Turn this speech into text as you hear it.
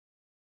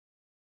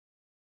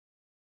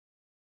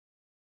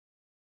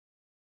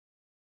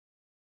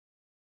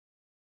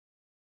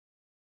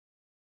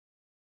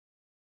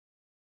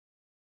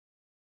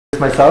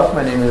myself.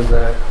 My name is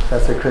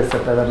Professor Chris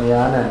Oparah,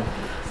 and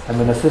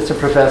I'm an assistant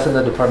professor in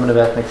the Department of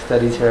Ethnic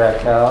Studies here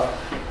at Cal,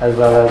 as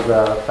well as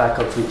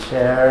faculty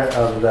chair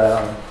of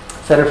the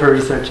Center for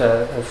Research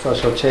at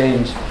Social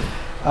Change.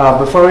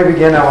 Before we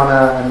begin, I want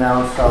to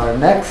announce our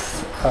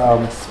next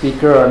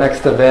speaker, our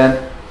next event.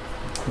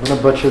 I'm going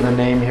to butcher the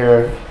name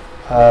here.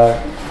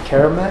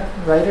 Karamet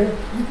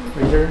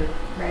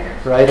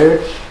Ryder,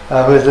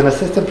 who is an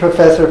assistant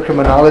professor of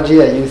criminology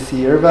at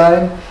UC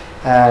Irvine,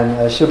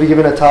 and she'll be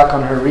giving a talk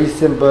on her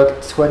recent book,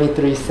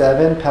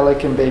 23/7,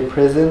 Pelican Bay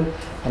Prison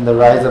and the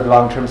Rise of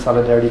Long-Term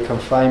Solidarity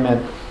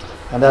Confinement.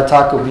 And that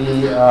talk will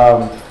be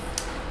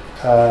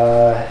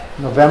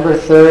November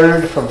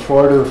 3rd from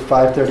 4 to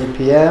 5:30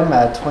 p.m.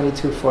 at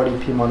 2240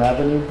 Piedmont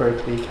Avenue,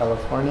 Berkeley,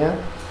 California.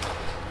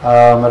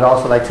 I'd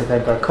also like to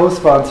thank our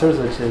co-sponsors,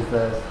 which is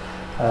the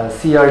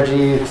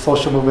CRG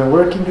Social Movement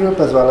Working Group,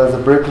 as well as the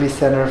Berkeley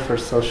Center for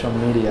Social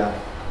Media.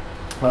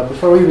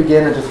 Before we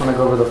begin, I just want to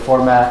go over the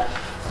format.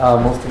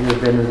 Most of you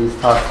have been to these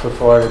talks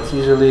before. It's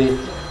usually,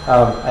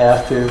 I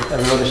ask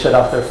everyone to shut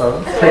off their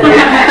phones.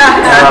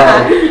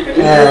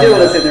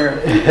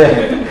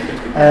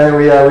 And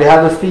we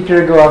have the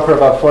speaker go on for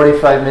about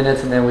 45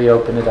 minutes, and then we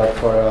open it up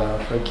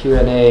for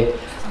Q&A.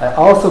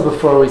 Also,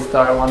 before we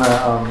start, I want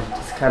to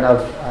just kind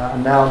of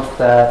announce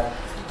that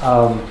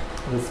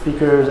the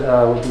speakers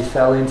will be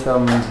selling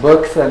some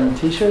books and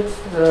T-shirts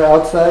that are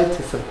outside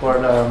to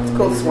support. It's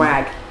called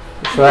Swag.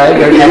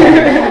 Swag,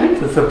 okay.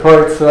 To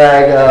support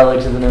Swag,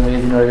 which is an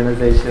amazing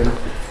organization.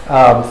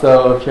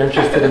 So if you're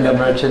interested in the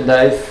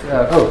merchandise,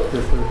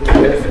 this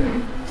is.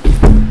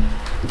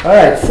 All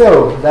right,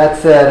 so that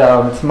said,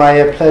 it's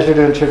my pleasure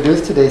to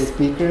introduce today's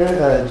speaker,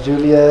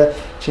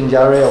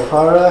 Chinyere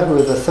Oparah, who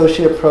is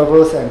Associate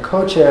Provost and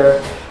Co-Chair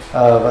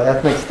of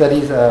Ethnic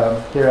Studies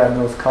here at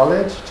Mills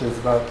College, which is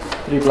about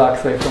 3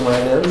 blocks away from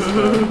where I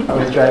live. I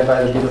always drive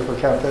by the beautiful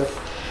campus.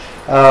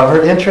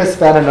 Her interests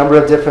span a number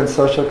of different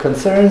social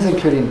concerns,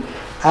 including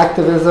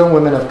activism,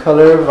 women of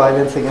color,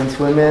 violence against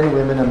women,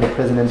 women in the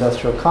prison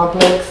industrial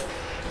complex,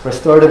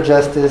 restorative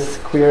justice,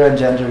 queer and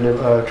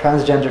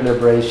transgender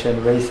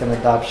liberation, race and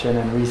adoption,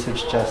 and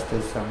research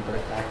justice and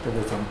birth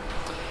activism.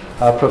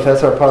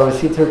 Professor Oparah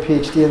received her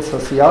PhD in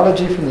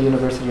sociology from the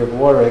University of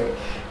Warwick,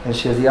 and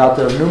she is the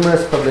author of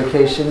numerous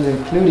publications,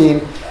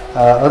 including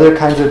Other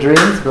Kinds of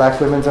Dreams, Black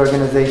Women's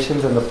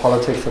Organizations and the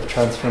Politics of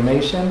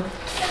Transformation,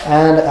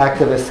 and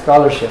Activist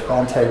Scholarship,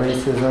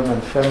 Anti-Racism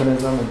and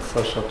Feminism and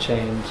Social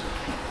Change.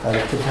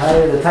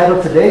 The title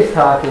of today's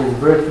talk is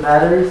Birth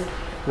Matters,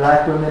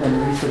 Black Women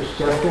and Research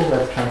Justice,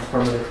 that's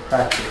Transformative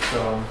Praxis.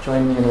 So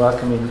join me in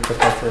welcoming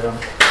Professor Oparah.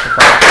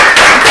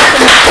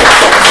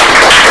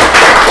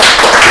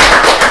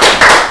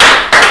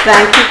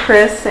 Thank you,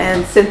 Chris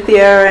and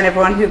Cynthia and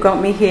everyone who got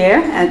me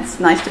here. And it's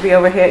nice to be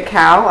over here at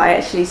Cal. I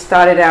actually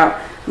started out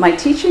my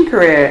teaching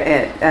career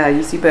at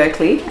UC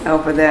Berkeley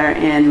over there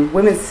in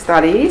women's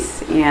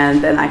studies,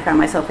 and then I found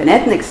myself in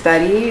ethnic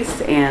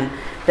studies, and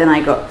then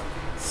I got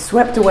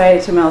swept away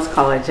to Mills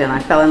College, and I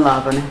fell in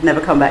love and have never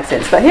come back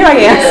since. But here I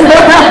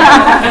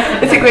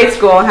am. It's a great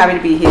school. I'm happy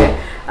to be here.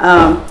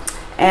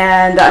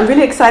 And I'm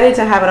really excited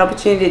to have an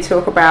opportunity to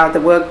talk about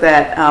the work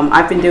that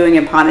I've been doing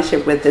in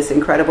partnership with this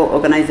incredible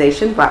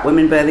organization, Black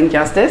Women Birthing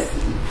Justice.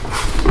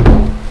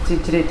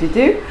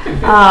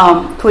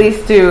 Please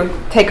do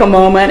take a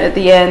moment at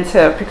the end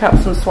to pick up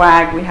some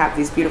swag. We have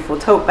these beautiful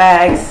tote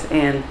bags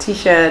and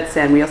T-shirts,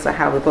 and we also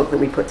have a book that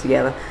we put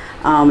together.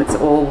 It's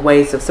all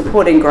ways of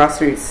supporting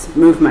grassroots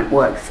movement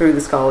work through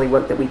the scholarly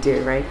work that we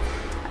do, right?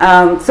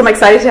 So I'm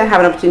excited to have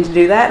an opportunity to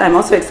do that. I'm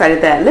also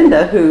excited that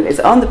Linda, who is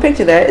on the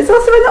picture there, is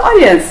also in the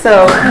audience.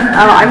 So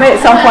I may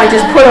at some point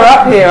just put her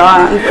up here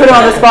and put her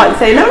on the spot and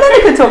say, no, Linda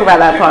can talk about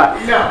that part.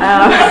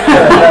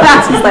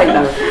 She's like,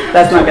 no,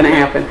 that's not going to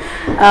happen.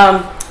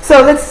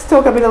 So let's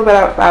talk a little bit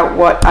about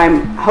what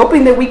I'm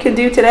hoping that we can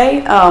do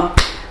today.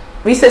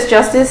 Research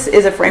justice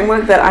is a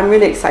framework that I'm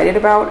really excited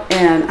about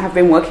and have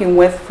been working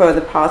with for the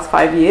past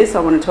 5 years.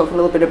 So I want to talk a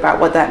little bit about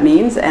what that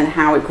means and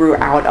how it grew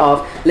out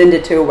of Linda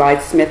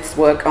Tillwright-Smith's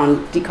work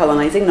on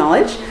decolonizing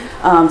knowledge.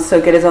 So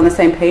get us on the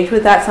same page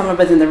with that. Some of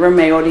us in the room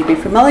may already be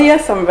familiar.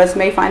 Some of us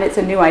may find it's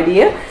a new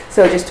idea.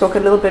 So just talk a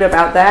little bit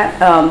about that.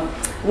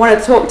 I want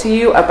to talk to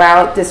you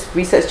about this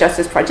research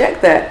justice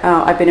project that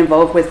I've been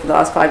involved with for the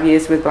last 5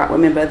 years with Black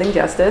Women Birthing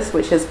Justice,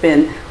 which has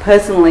been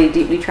personally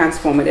deeply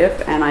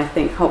transformative, and I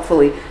think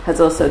hopefully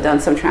has also done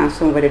some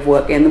transformative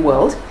work in the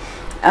world.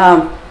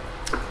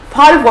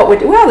 Part of what we're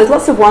doing, well, there's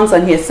lots of ones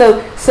on here.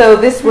 So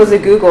this was a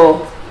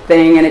Google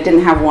thing, and it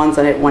didn't have ones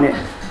on it when it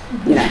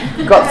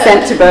got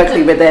sent to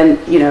Berkeley, but then,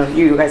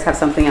 you guys have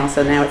something else,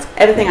 so now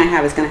everything I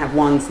have is going to have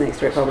ones next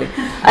to it probably.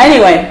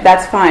 Anyway,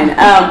 that's fine.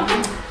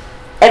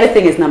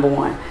 Everything is number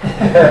one.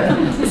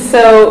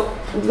 So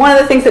one of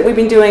the things that we've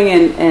been doing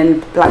in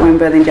Black Women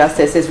Birthing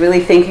Justice is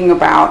really thinking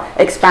about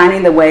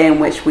expanding the way in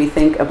which we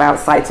think about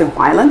sites of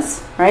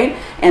violence, right?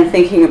 And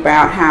thinking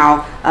about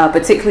how,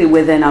 particularly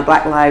within our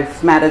Black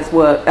Lives Matters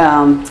work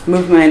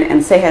movement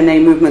and Say Her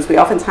Name movements, we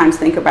oftentimes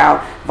think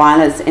about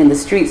violence in the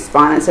streets,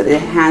 violence at the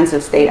hands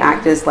of state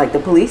actors like the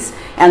police,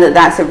 and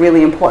that's a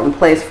really important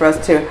place for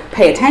us to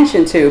pay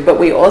attention to. But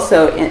we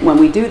also, when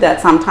we do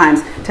that,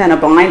 sometimes turn a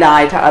blind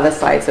eye to other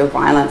sites of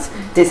violence,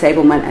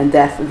 disablement, and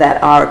death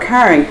that are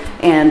occurring.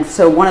 And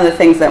so one of the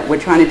things that we're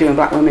trying to do in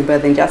Black Women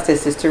Birthing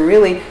Justice is to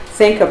really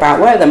think about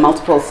where are the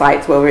multiple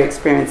sites where we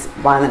experience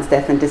violence,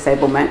 death, and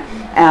disablement,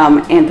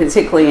 and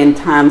particularly in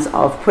terms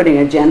of putting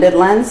a gendered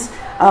lens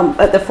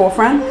at the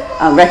forefront,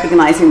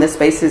 recognizing the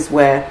spaces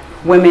where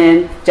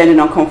women, gender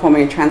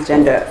non-conforming, and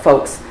transgender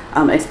folks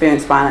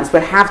experience violence,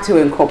 but have to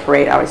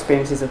incorporate our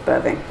experiences of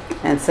birthing.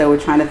 And so we're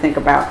trying to think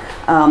about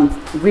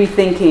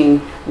rethinking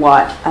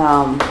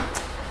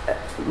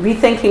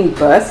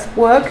birth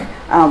work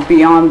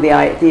beyond the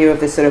idea of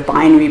this sort of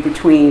binary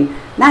between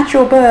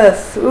natural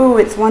birth, ooh,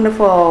 it's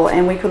wonderful,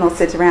 and we can all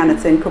sit around and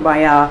sing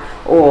Kumbaya,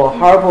 or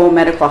horrible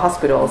medical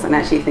hospitals, and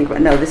actually think,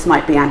 no, this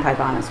might be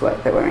anti-violence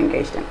work that we're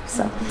engaged in.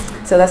 So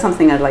that's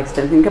something I'd like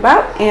to think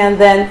about. And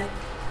then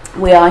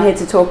we are here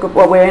to talk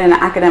about, we're in an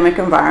academic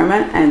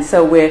environment, and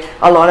so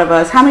a lot of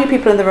us, how many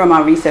people in the room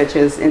are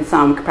researchers in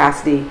some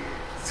capacity?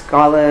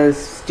 Scholars,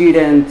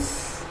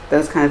 students,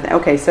 those kind of things.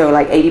 Okay, so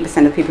like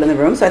 80% of people in the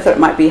room. So I thought it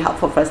might be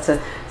helpful for us to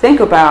think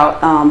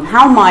about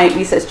how might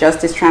research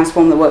justice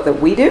transform the work that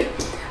we do,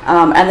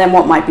 and then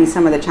what might be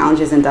some of the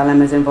challenges and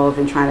dilemmas involved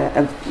in trying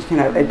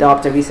to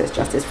adopt a research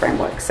justice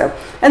framework. So,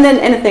 and then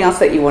anything else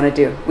that you want to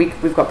do.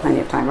 We've got plenty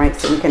of time, right?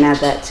 So we can add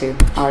that to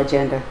our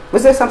agenda.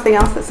 Was there something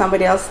else that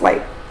somebody else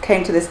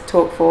came to this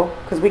talk for?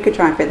 Because we could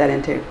try and fit that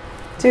in too.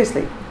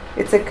 Seriously,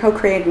 it's a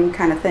co-creating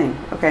kind of thing.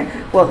 Okay,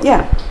 well,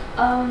 yeah.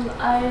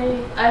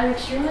 I'm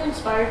extremely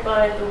inspired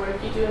by the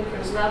work you do in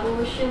prison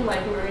abolition,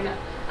 like marine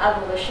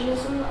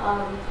abolitionism.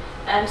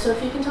 And so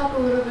if you can talk a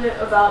little bit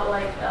about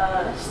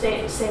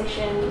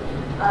state-sanctioned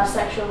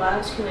sexual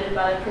violence committed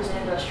by the prison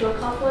industrial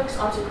complex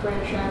onto queer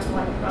and trans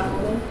Black and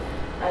brown women.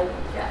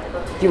 I'd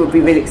love to. You would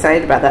be really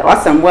excited about that.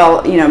 Awesome.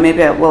 Well, maybe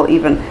we'll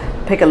even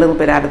pick a little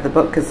bit out of the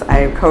book, because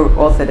I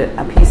co-authored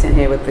a piece in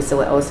here with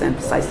Priscilla Olsen,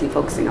 precisely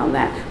focusing on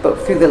that, but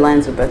through the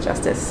lens of birth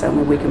justice. So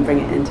maybe we can bring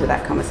it into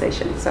that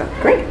conversation. So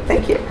great,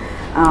 thank you.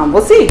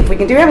 We'll see if we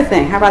can do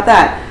everything. How about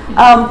that?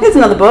 Here's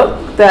another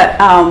book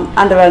that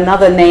under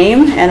another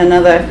name and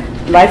another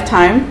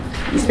lifetime,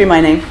 used to be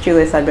my name,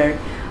 Julia Sudbury.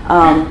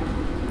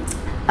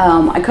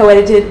 I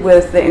co-edited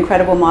with the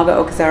incredible Margaret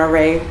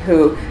Okazara-Ray,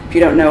 who, if you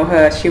don't know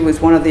her, she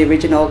was one of the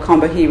original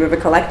Combahee River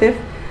Collective,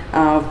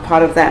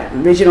 part of that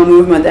original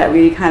movement that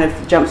really kind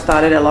of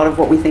jump-started a lot of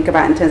what we think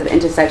about in terms of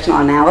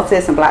intersectional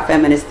analysis and Black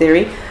feminist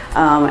theory.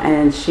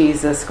 And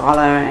she's a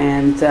scholar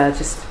and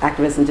just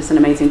activist and just an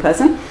amazing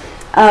person.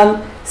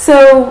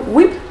 So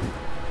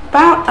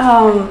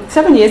about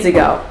 7 years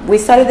ago, we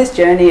started this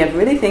journey of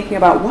really thinking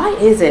about why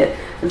is it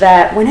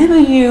that whenever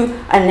you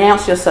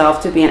announce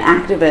yourself to be an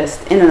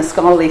activist in a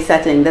scholarly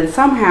setting, then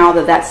somehow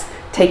that's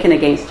taken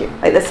against you.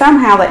 That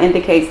somehow that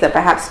indicates that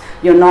perhaps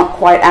you're not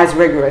quite as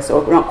rigorous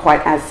or not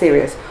quite as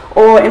serious,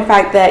 or in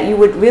fact that you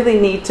would really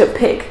need to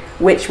pick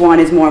which one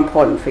is more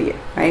important for you,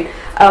 right?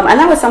 And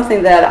that was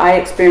something that I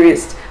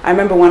experienced. I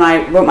remember when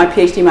I wrote my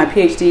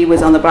PhD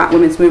was on the Black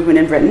women's movement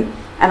in Britain.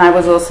 And I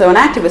was also an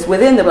activist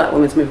within the Black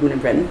women's movement in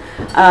Britain.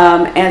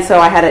 And so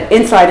I had an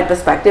insider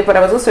perspective, but I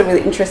was also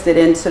really interested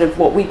in sort of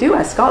what we do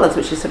as scholars,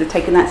 which is sort of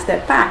taking that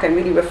step back and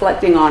really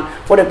reflecting on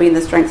what have been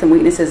the strengths and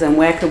weaknesses and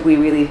where could we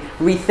really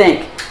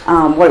rethink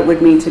what it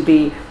would mean to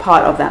be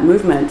part of that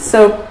movement.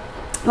 So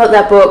look,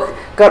 that book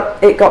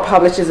got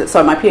published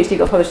my PhD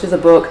got published as a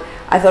book.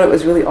 I thought it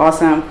was really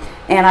awesome.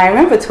 And I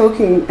remember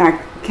I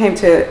came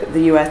to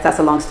the US, that's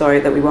a long story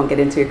that we won't get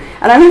into.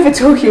 And I remember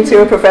talking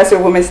to a professor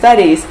of women's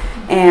studies,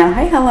 and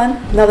hi Helen,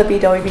 another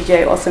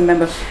BWBJ, awesome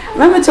member. I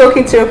remember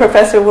talking to a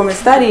professor of women's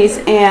studies,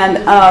 and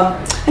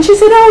she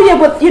said, oh yeah,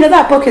 but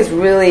that book is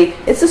really,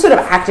 it's a sort of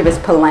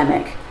activist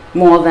polemic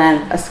more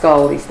than a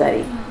scholarly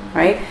study,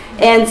 right?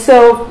 And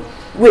so,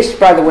 which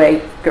by the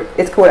way,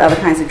 it's called Other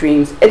Kinds of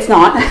Dreams. It's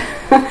not.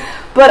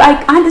 But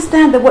I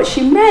understand that what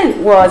she meant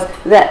was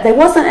that there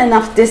wasn't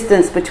enough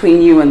distance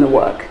between you and the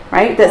work,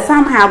 right? That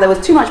somehow there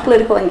was too much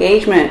political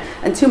engagement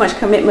and too much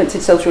commitment to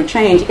social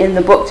change in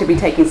the book to be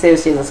taken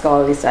seriously as a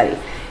scholarly study.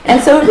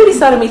 And so it really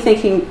started me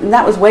thinking, and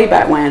that was way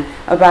back when,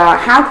 about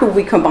how could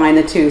we combine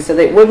the two so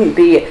that it wouldn't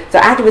be, so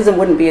activism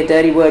wouldn't be a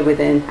dirty word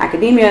within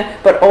academia,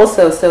 but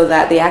also so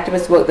that the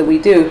activist work that we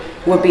do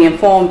would be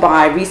informed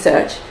by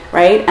research,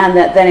 right? And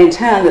that then in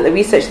turn that the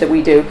research that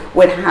we do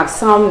would have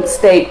some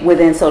stake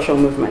within social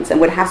movements and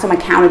would have some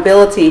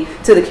accountability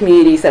to the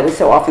communities that we're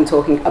so often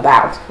talking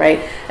about,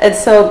 right? And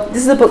so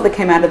this is a book that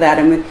came out of that,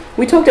 and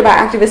we talked about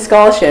activist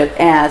scholarship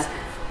as,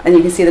 and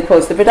you can see the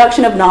quotes, the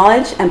production of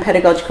knowledge and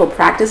pedagogical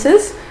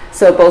practices,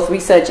 so both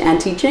research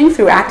and teaching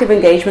through active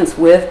engagements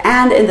with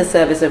and in the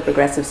service of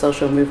progressive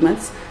social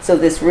movements. So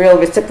this real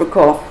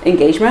reciprocal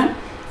engagement.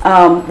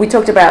 We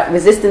talked about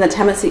resisting the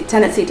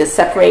tendency to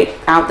separate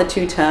out the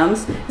two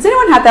terms. Has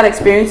anyone had that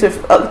experience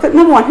of,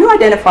 number one, who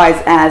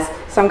identifies as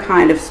some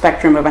kind of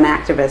spectrum of an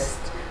activist.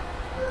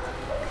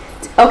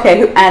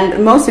 Okay,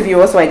 and most of you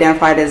also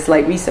identified as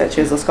like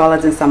researchers or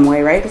scholars in some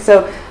way, right?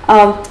 So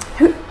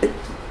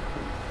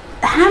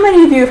how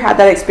many of you have had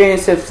that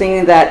experience of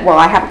thinking that, well,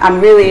 I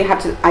really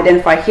have to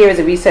identify here as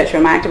a researcher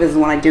or an activist is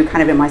what I do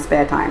kind of in my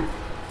spare time?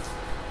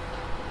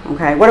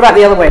 Okay, what about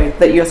the other way,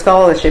 that your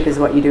scholarship is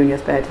what you do in your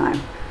spare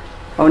time?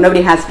 Oh, you don't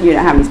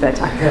have any spare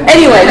time.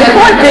 Anyway, the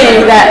point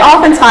being that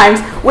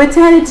oftentimes we're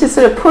tended to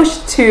sort of push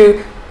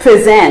to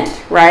present,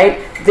 right,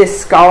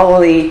 this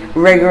scholarly,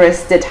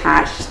 rigorous,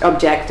 detached,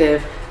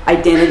 objective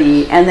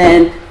identity, and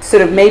then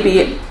sort of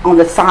maybe on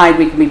the side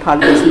we can be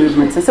part of these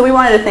movements. And so we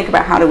wanted to think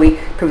about how do we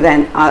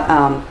prevent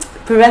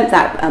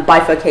that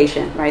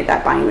bifurcation, right,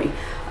 that binary.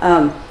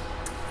 And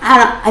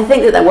I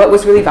think that work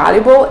was really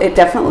valuable. It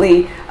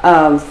definitely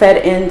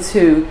fed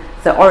into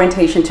the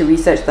orientation to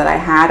research that I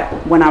had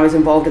when I was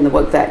involved in the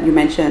work that you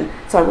mentioned.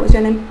 Sorry, what was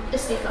your name?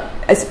 Estifa.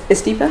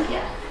 Estifa?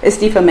 Yeah.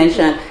 Estifa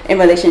mentioned in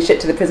relationship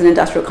to the prison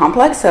industrial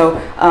complex. So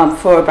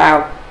for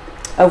about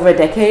over a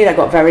decade, I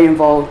got very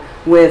involved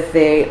with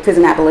the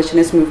prison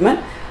abolitionist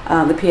movement,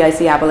 the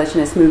PIC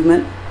abolitionist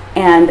movement.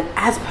 And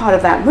as part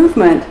of that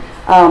movement,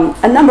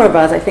 a number of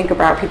us, I think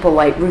about people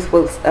like Ruth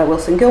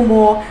Wilson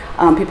Gilmore,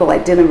 people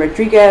like Dylan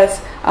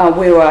Rodriguez.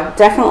 We were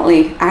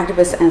definitely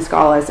activists and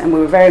scholars, and we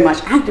were very much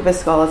activist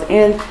scholars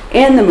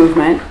in the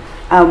movement,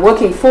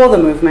 working for the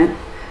movement,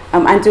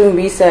 and doing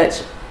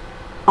research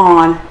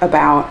on,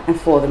 about, and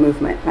for the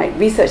movement, right?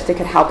 Research that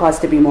could help us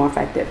to be more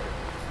effective.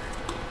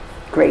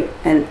 Great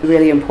and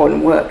really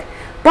important work.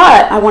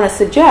 But I want to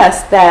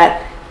suggest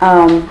that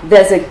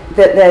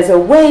there's a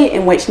way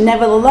in which,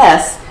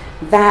 nevertheless,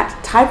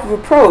 that type of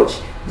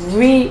approach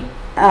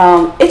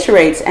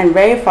iterates and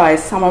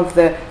verifies some of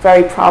the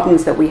very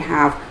problems that we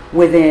have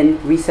within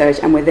research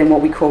and within what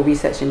we call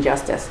research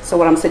injustice. So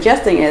what I'm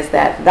suggesting is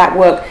that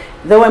work,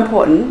 though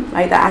important,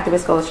 right, that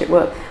activist scholarship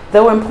work,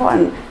 though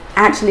important,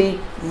 actually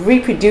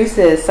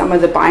reproduces some of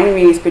the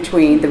binaries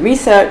between the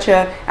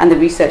researcher and the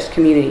research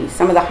community,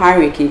 some of the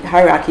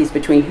hierarchies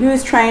between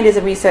who's trained as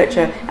a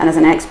researcher and as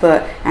an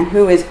expert and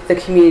who is the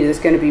community that's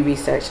going to be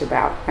researched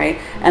about, right?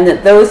 And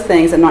that those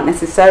things are not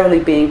necessarily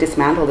being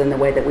dismantled in the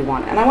way that we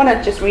want. And I want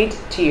to just read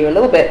to you a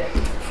little bit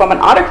from an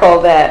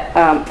article that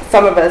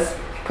some of us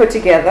put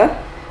together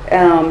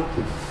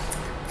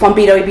from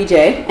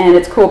BWBJ, and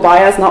it's called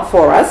By Us, Not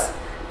For Us,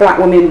 Black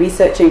Women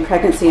Researching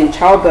Pregnancy and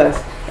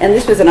Childbirth. And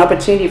this was an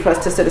opportunity for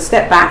us to sort of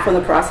step back from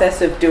the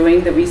process of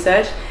doing the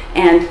research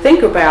and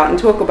think about and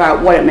talk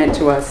about what it meant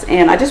to us.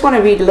 And I just want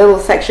to read a little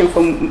section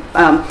from,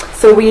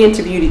 so we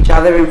interviewed each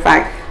other. In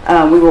fact,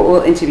 we were all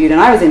interviewed, and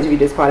I was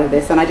interviewed as part of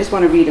this. And I just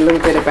want to read a little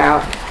bit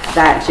about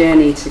that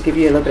journey to give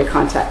you a little bit of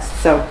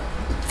context. So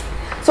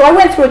I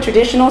went through a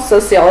traditional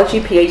sociology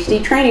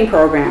PhD training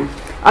program.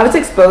 I was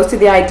exposed to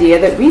the idea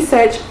that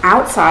research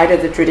outside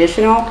of the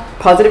traditional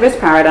positivist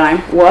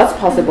paradigm was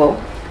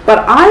possible, but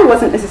I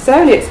wasn't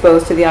necessarily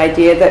exposed to the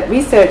idea that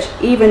research,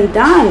 even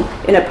done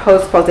in a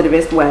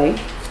post-positivist way,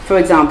 for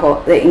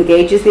example, that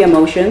engages the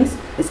emotions,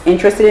 is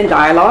interested in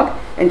dialogue,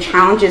 and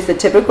challenges the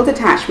typical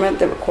detachment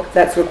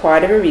that's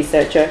required of a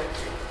researcher,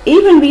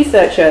 even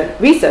research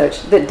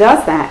that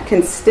does that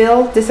can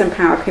still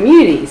disempower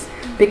communities,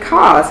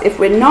 because if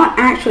we're not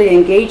actually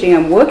engaging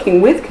and working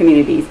with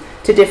communities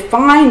to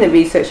define the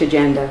research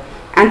agenda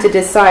and to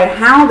decide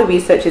how the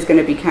research is going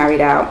to be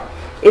carried out,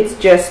 it's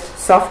just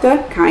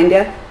softer,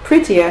 kinder,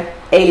 prettier,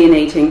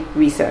 alienating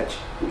research.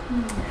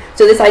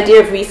 So this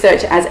idea of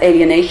research as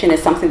alienation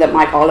is something that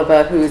Mike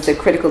Oliver, who is a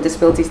critical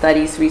disability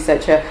studies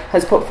researcher,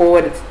 has put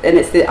forward. And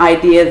it's the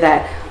idea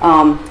that,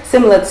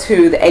 similar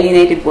to the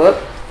alienated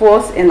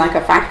workforce in like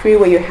a factory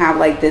where you have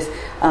like this,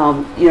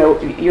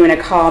 you're in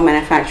a car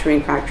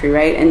manufacturing factory,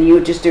 right? And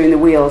you're just doing the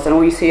wheels, and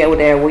all you see are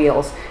their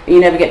wheels. And you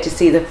never get to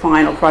see the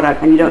final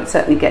product, and you don't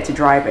certainly get to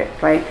drive it,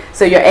 right?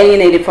 So you're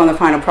alienated from the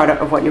final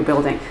product of what you're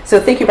building. So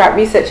thinking about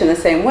research in the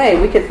same way,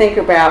 we could think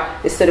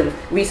about this sort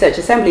of research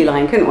assembly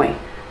line, couldn't we?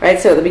 Right?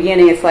 So at the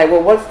beginning, it's like,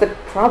 well, what's the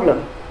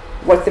problem?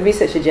 What's the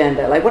research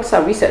agenda? Like, what's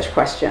our research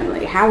question?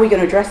 Like, how are we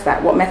going to address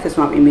that? What methods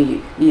might we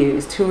be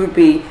used? Who would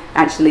be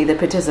actually the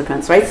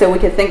participants, right? So we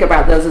could think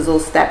about those as all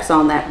steps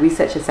on that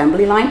research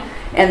assembly line.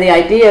 And the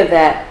idea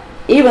that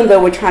even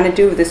though we're trying to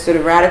do this sort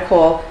of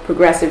radical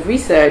progressive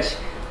research,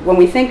 when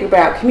we think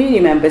about community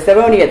members,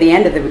 they're only at the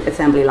end of the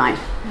assembly line.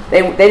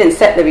 They didn't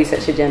set the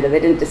research agenda. They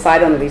didn't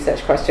decide on the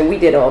research question. We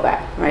did all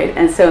that, right?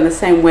 And so in the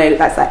same way,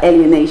 that's that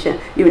alienation.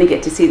 You only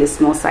get to see this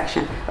small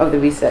section of the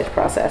research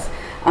process.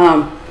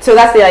 So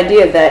that's the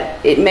idea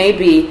that it may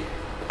be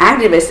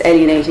activist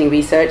alienating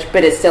research,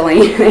 but it's still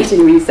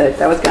alienating research.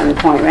 That was kind of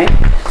the point, right?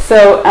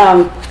 So,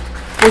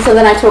 and so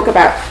then I talk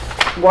about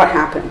what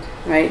happened,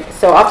 right?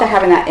 So after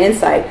having that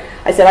insight,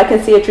 I said I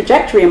can see a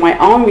trajectory in my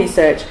own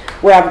research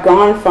where I've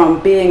gone from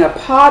being a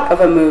part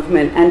of a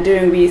movement and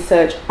doing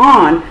research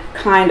on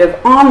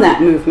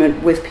that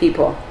movement with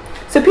people.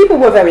 So people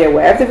were very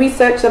aware of the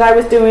research that I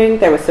was doing.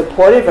 They were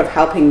supportive of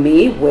helping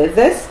me with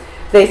this.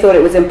 They thought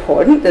it was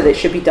important, that it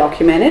should be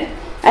documented.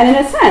 And in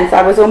a sense,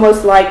 I was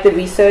almost like the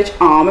research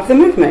arm of the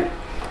movement.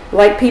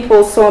 like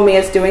people saw me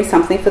as doing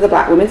something for the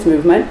Black women's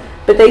movement,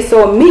 but they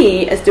saw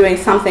me as doing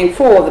something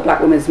for the Black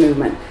women's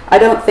movement. I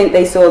don't think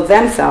they saw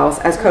themselves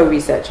as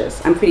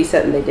co-researchers. I'm pretty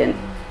certain they didn't,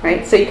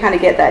 right? So you kind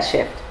of get that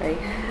shift, right?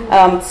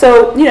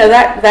 So, you know,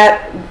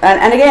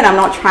 and again, I'm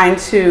not trying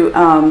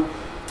to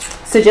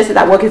suggest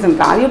that work is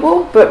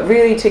invaluable, but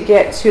really to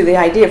get to the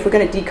idea, if we're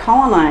going to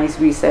decolonize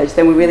research,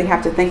 then we really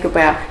have to think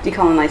about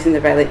decolonizing the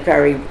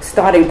very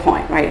starting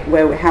point, right,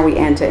 how we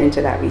enter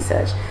into that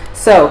research.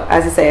 So,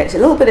 as I say, it's a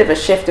little bit of a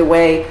shift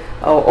away,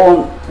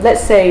 or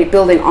let's say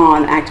building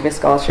on activist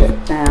scholarship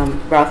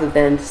rather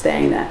than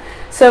staying there.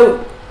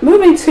 So,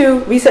 moving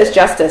to research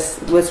justice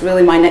was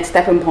really my next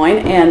stepping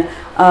point, and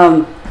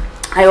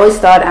I always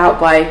start out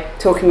by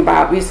talking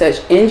about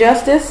research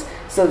injustice,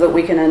 so that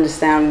we can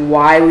understand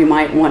why we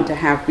might want to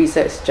have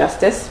research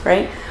justice,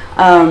 right?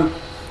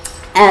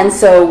 And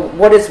so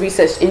what does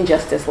research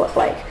injustice look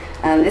like?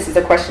 And this is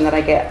a question that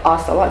I get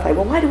asked a lot, like,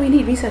 well, why do we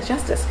need research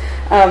justice?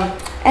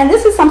 And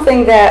this is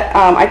something that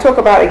I talk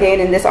about again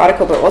in this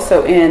article, but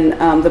also in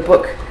the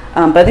book,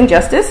 Birthing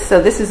Justice.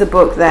 So this is a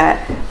book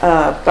that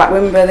Black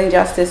Women Birthing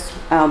Justice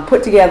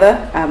put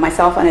together.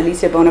 Myself and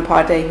Alicia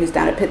Bonaparte, who's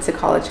down at Pitzer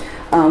College,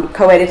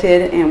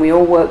 co-edited, and we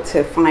all worked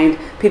to find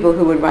people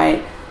who would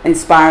write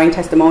inspiring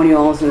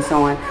testimonials and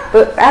so on.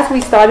 But as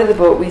we started the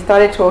book, we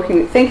started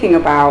thinking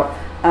about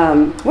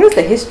what is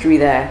the history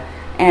there,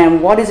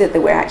 and what is it that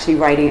we're actually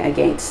writing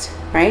against,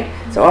 right?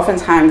 So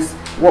oftentimes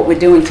what we're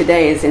doing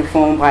today is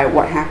informed by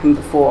what happened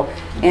before.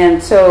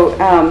 And so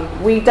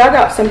we dug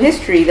up some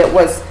history that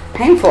was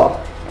painful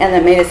and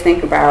that made us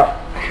think about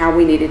how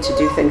we needed to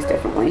do things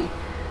differently.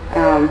 Do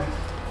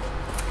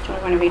I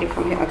want to read it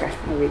from here? Okay,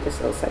 I'll read this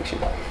little section.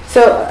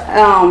 So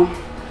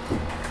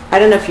I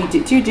don't know if you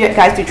do you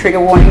guys do trigger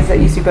warnings at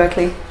UC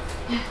Berkeley?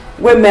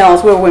 We're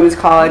males, we're a women's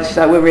college,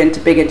 so we're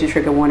big into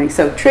trigger warnings.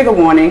 So trigger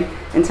warning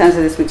in terms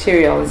of this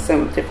material is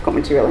some difficult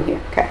material in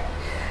here. Okay.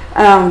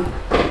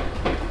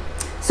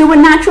 So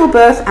when natural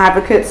birth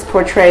advocates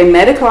portray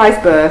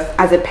medicalized birth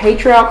as a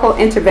patriarchal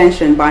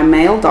intervention by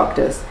male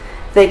doctors,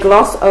 they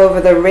gloss over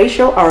the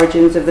racial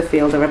origins of the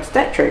field of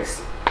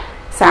obstetrics.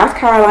 South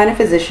Carolina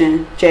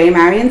physician J.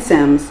 Marion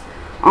Sims,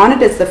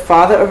 honored as the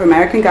father of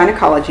American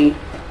gynecology,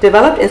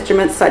 developed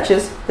instruments such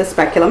as the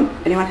speculum.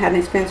 Anyone had an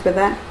experience with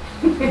that?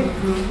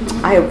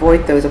 I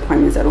avoid those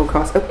appointments at all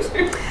costs. Oops.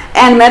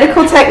 And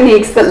medical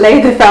techniques that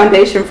lay the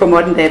foundation for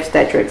modern day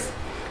obstetrics.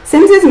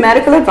 Sims's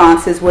medical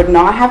advances would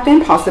not have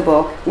been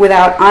possible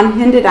without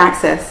unhindered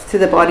access to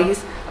the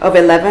bodies of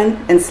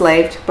 11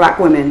 enslaved Black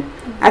women,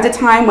 at a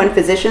time when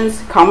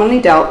physicians commonly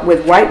dealt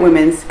with white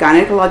women's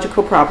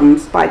gynecological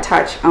problems by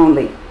touch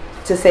only,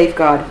 to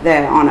safeguard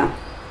their honor.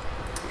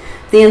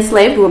 The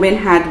enslaved women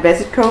had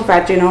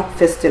vesico-vaginal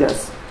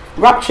fistulas,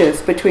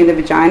 ruptures between the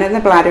vagina and the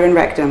bladder and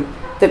rectum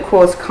that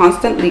caused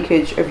constant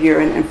leakage of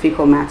urine and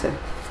fecal matter.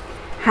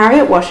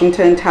 Harriet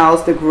Washington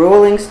tells the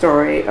grueling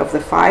story of the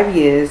 5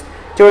 years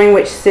during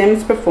which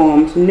Sims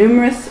performed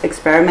numerous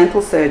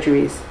experimental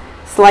surgeries,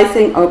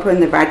 slicing open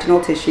the vaginal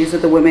tissues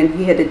of the women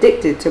he had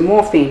addicted to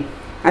morphine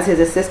as his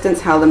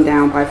assistants held them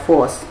down by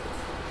force.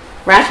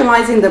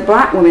 Rationalizing that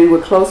Black women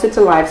were closer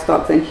to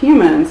livestock than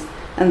humans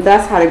and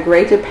thus had a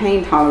greater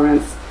pain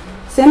tolerance,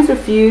 Sims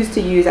refused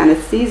to use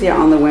anesthesia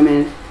on the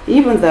women,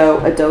 even though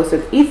a dose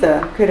of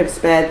ether could have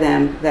spared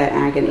them their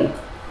agony.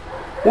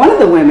 One of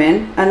the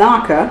women,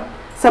 Anarcha,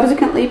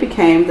 subsequently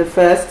became the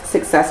first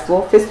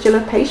successful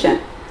fistula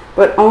patient,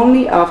 but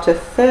only after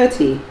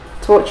 30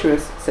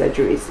 torturous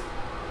surgeries.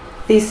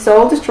 These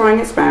soul-destroying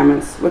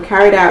experiments were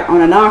carried out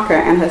on Anarcha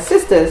and her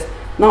sisters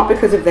not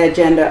because of their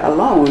gender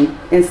alone.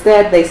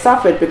 Instead, they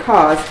suffered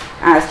because,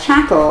 as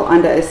chattel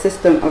under a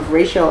system of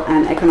racial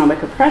and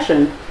economic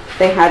oppression,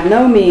 they had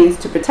no means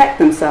to protect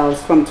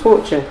themselves from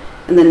torture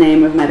in the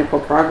name of medical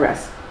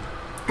progress.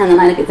 And then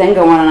I then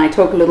go on and I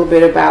talk a little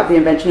bit about the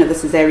invention of the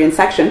cesarean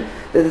section.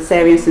 The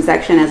cesarean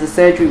section as a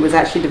surgery was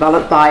actually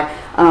developed by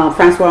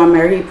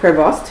Francois-Marie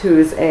Provost, who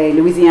is a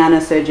Louisiana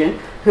surgeon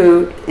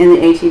who in the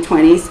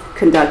 1820s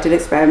conducted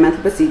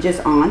experimental procedures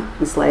on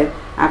enslaved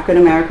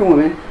African-American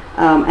women.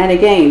 And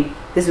again,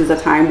 this was a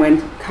time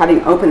when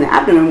cutting open the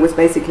abdomen was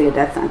basically a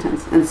death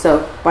sentence. And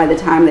so by the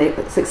time they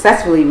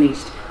successfully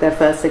reached their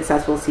first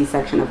successful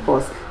C-section, of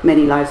course,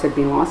 many lives had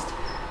been lost.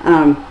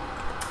 And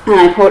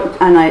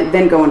I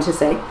then go on to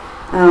say,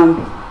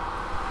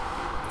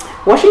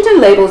 Washington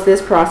labels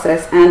this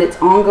process and its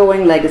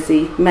ongoing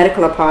legacy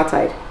medical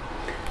apartheid.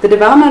 The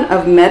development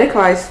of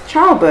medicalized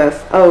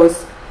childbirth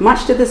owes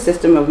much to the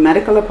system of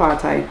medical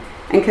apartheid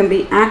and can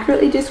be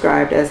accurately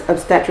described as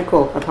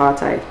obstetrical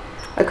apartheid,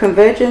 a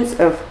convergence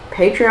of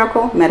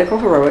patriarchal medical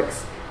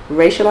heroics,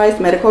 racialized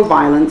medical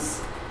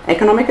violence,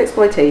 economic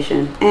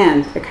exploitation,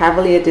 and a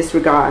cavalier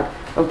disregard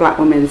of Black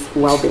women's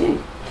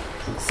well-being.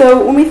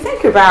 So when we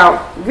think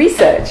about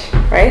research,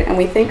 right, and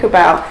we think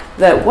about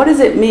what does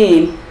it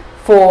mean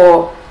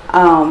for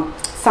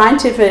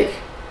scientific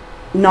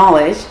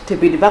knowledge to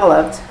be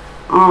developed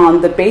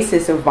on the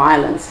basis of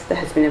violence that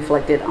has been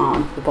inflicted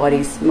on the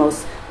bodies in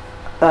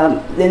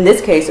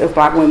this case of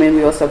Black women.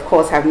 We also, of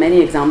course, have many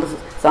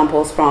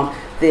examples from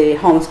the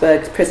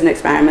Holmesburg prison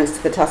experiments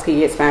to the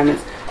Tuskegee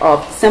experiments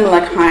of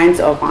similar kinds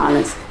of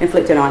violence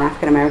inflicted on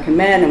African American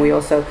men, and we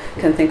also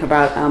can think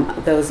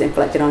about those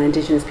inflicted on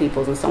indigenous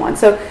peoples and so on.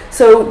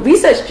 So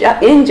research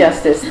in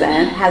justice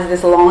then has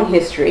this long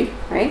history,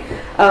 right?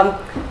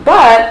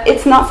 But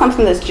it's not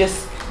something that's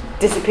just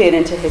disappeared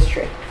into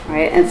history,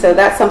 right? And so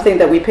that's something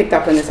that we picked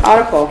up in this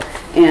article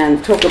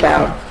and talk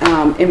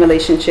about in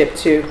relationship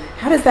to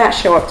how does that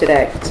show up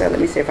today. So let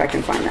me see if I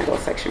can find that little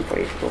section for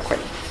you real quick.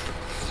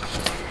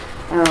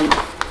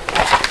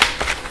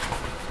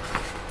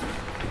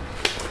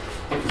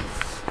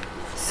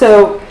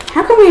 So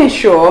how can we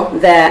ensure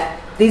that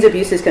these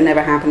abuses can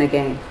never happen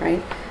again,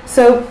 right?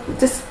 So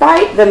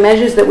despite the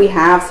measures that we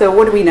have, so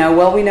what do we know?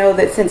 Well, we know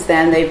that since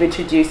then they've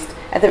introduced,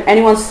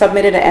 anyone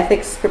submitted an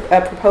ethics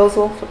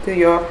proposal through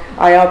your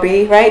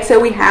IRB, right? So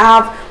we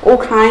have all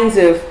kinds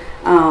of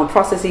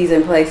processes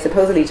in place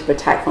supposedly to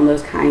protect from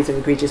those kinds of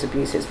egregious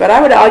abuses. But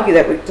I would argue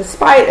that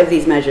despite of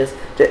these measures,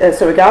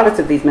 so regardless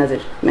of these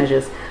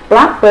measures,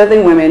 black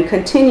birthing women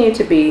continue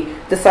to be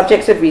the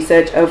subjects of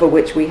research over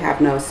which we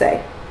have no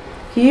say.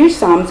 Huge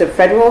sums of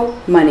federal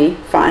money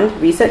fund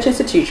research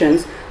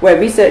institutions where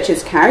research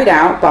is carried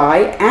out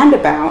by and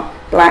about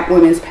black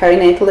women's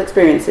perinatal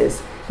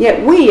experiences.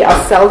 Yet we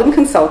are seldom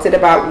consulted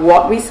about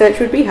what research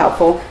would be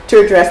helpful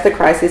to address the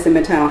crisis in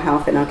maternal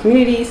health in our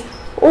communities,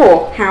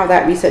 or how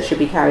that research should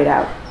be carried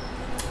out.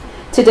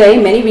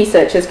 Today, many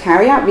researchers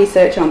carry out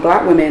research on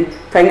black women,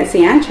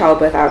 pregnancy and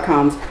childbirth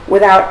outcomes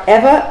without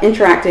ever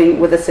interacting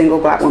with a single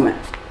black woman.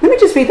 Let me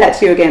just read that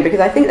to you again because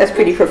I think that's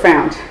pretty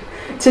profound.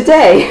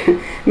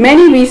 Today,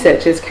 many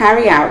researchers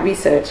carry out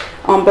research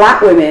on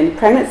black women,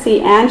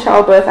 pregnancy and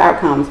childbirth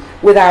outcomes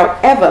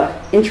without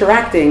ever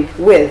interacting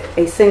with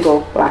a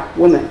single black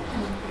woman.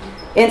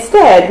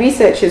 Instead,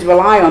 researchers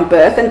rely on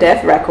birth and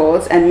death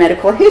records and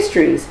medical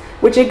histories,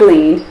 which are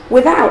gleaned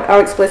without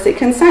our explicit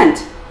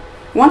consent.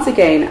 Once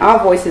again,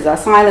 our voices are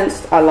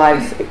silenced, our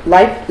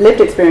lived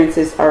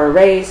experiences are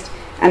erased,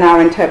 and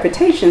our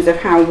interpretations of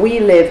how we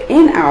live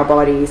in our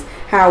bodies,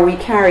 how we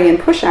carry and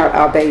push out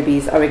our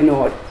babies, are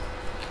ignored.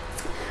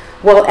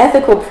 While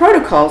ethical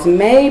protocols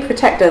may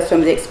protect us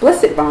from the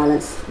explicit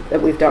violence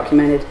that we've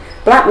documented,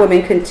 black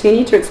women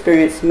continue to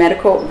experience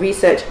medical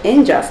research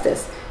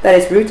injustice that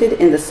is rooted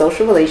in the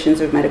social relations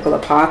of medical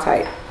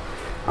apartheid.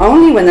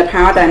 Only when the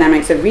power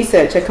dynamics of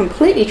research are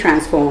completely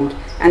transformed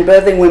and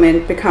birthing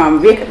women become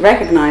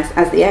recognized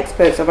as the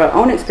experts of our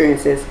own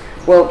experiences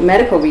will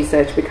medical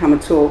research become a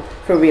tool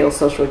for real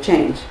social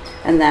change.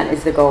 And that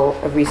is the goal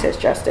of research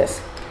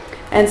justice.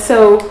 And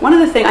so one of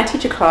the things, I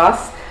teach a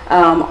class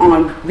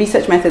on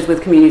research methods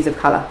with communities of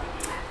color.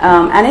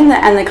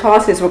 And the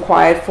class is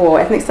required for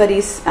ethnic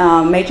studies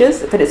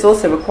majors, but it's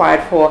also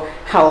required for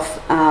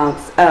health,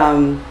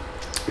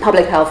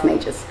 public health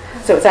majors.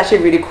 So it's actually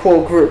a really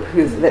cool group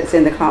that's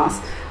in the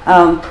class.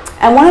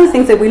 And one of the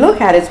things that we look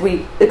at is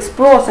we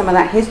explore some of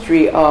that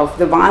history of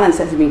the violence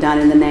that has been done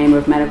in the name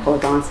of medical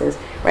advances,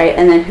 right?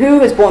 And then who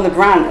has borne the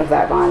brunt of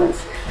that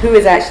violence? Who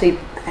has actually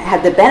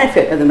had the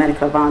benefit of the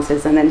medical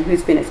advances, and then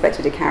who's been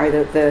expected to carry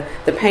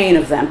the pain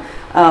of them?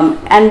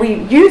 And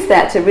we use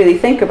that to really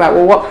think about,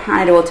 well, what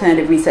kind of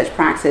alternative research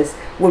praxis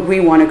would we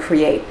want to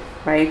create,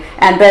 right?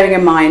 And bearing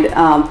in mind,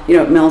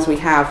 at Mills we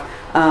have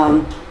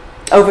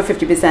over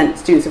 50%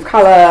 students of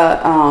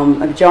color,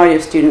 a majority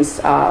of students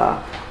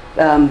are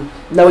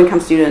low-income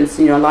students.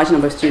 A large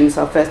number of students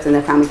are first in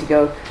their family to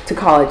go to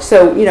college.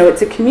 So,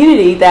 it's a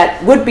community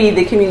that would be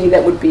the community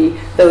that would be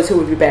those who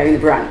would be bearing the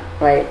brunt,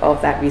 right,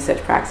 of that research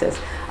praxis.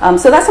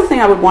 So that's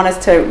something I would want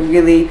us to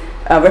really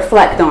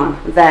reflect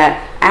on,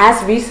 that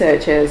as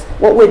researchers,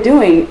 what we're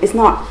doing is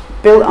not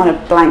built on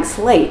a blank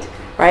slate,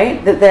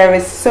 right? That there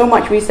is so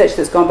much research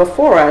that's gone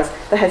before us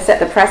that has set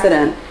the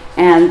precedent,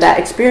 and that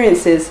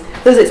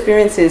those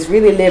experiences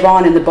really live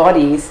on in the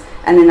bodies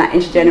and in that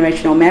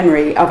intergenerational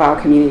memory of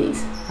our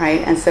communities,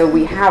 right? And so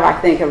we have, I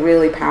think, a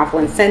really powerful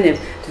incentive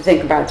to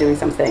think about doing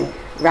something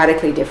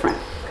radically different,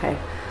 okay?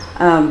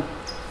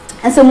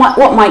 And so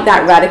what might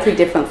that radically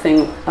different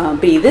thing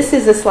be? This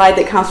is a slide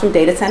that comes from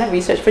DataCenter,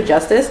 Research for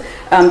Justice.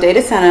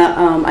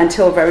 DataCenter,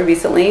 until very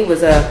recently,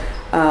 was a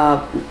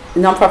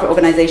nonprofit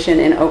organization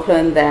in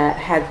Oakland that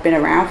had been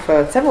around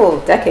for several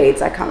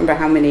decades. I can't remember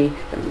how many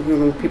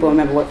people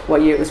remember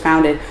what year it was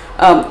founded.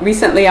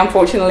 Recently,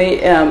 unfortunately,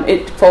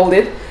 it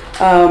folded.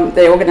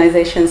 The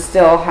organization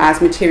still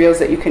has materials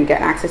that you can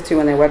get access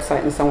to on their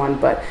website and so on,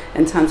 but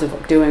in terms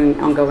of doing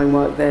ongoing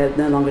work, they're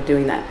no longer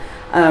doing that.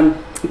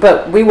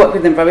 But we work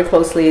with them very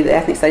closely. The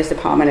Ethnic Studies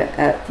Department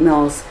at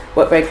Mills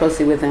work very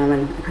closely with them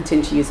and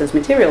continue to use those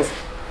materials.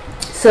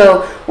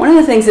 So one of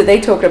the things that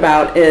they talk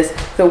about is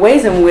the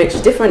ways in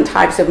which different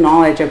types of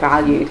knowledge are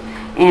valued,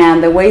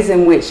 and the ways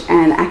in which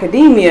in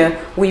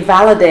academia we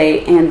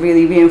validate and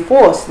really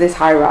reinforce this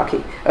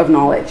hierarchy of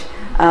knowledge.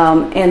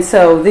 And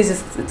so these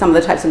are some of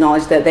the types of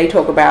knowledge that they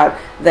talk about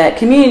that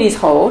communities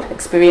hold: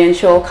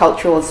 experiential,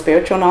 cultural, and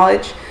spiritual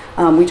knowledge.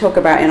 We talk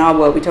about, in our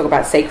work, we talk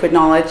about sacred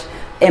knowledge.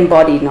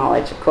 Embodied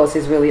knowledge, of course,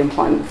 is really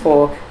important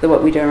for the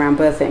work we do around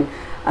birthing.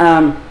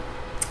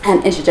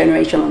 and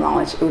intergenerational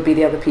knowledge would be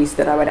the other piece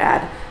that I would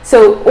add.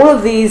 So all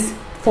of these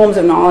forms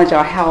of knowledge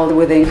are held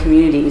within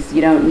communities.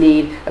 You don't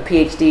need a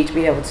PhD to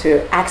be able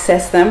to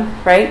access them,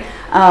 right?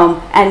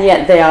 And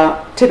yet they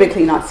are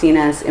typically not seen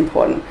as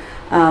important.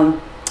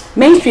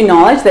 Mainstream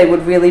knowledge, they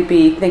would really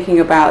be thinking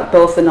about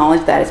both the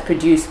knowledge that is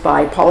produced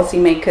by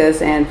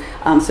policymakers and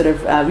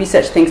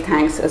research think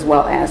tanks, as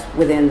well as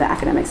within the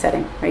academic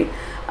setting, right?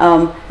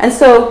 And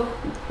so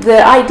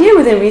the idea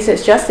within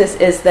research justice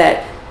is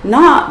that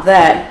not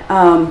that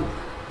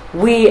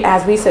we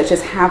as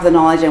researchers have the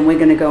knowledge and we're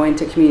going to go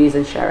into communities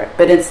and share it,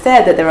 but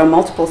instead that there are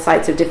multiple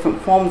sites of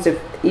different forms of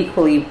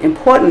equally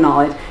important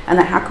knowledge, and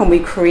that how can we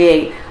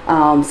create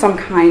some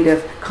kind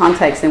of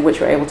context in which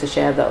we're able to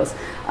share those.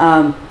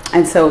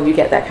 And so you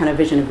get that kind of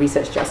vision of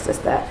research justice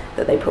that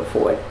they put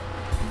forward.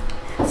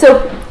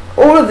 So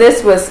all of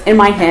this was in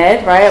my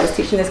head, right? I was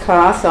teaching this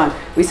class on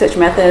research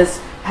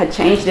methods, had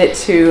changed it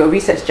to a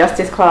research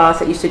justice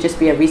class. It used to just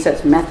be a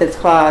research methods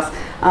class.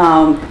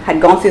 Had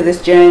gone through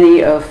this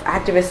journey of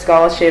activist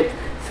scholarship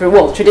through,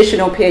 well,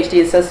 traditional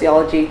PhD in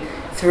sociology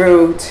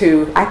through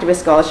to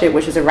activist scholarship,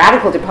 which was a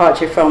radical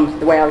departure from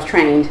the way I was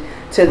trained,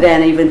 to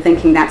then even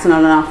thinking that's not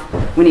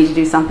enough, we need to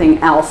do something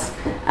else.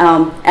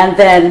 And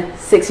then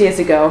 6 years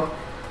ago,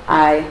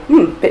 a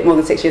bit more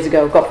than 6 years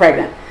ago, got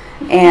pregnant.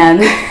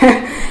 And,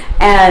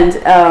 and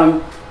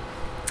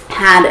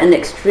had an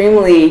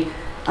extremely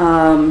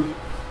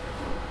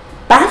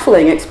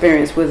baffling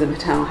experience with the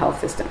maternal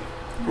health system.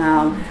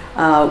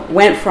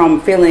 Went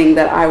from feeling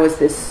that I was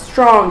this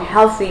strong,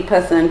 healthy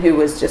person who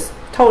was just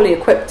totally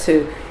equipped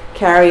to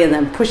carry and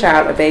then push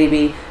out a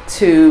baby,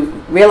 to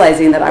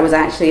realizing that I was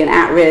actually an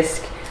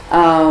at-risk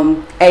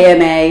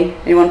AMA.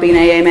 Anyone being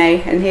an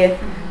AMA in here?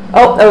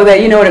 Oh, there,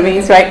 you know what it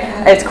means, right?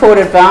 It's called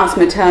advanced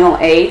maternal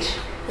age.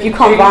 If you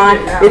combine...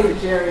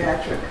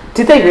 geriatric.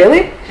 Did they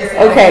really?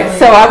 Okay,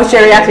 so I was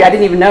geriatric. I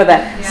didn't even know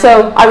that. Yeah.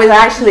 So I was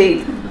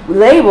actually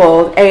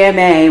labeled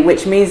AMA,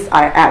 which means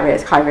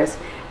at-risk, high-risk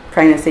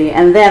pregnancy,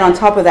 and then on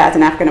top of that, as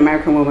an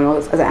African-American woman, or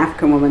as an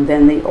African woman,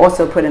 then they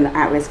also put in the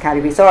at-risk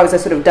category. So I was a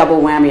sort of double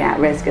whammy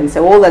at-risk, and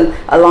so all the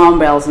alarm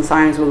bells and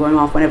sirens were going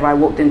off whenever I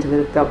walked into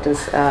the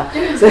doctor's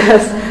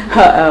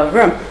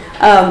room.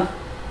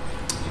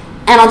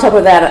 And on top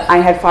of that, I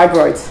had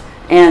fibroids,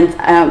 and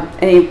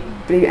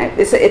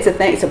it's a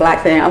thing, it's a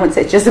black thing. I wouldn't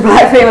say it's just a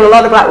black thing, but a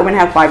lot of black women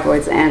have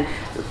fibroids, and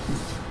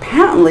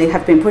apparently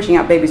have been pushing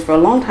out babies for a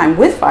long time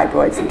with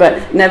fibroids,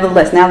 but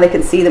nevertheless, now they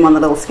can see them on the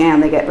little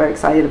scan, they get very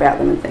excited about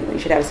them and think they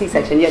should have a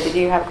C-section. Yeah, did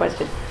you have a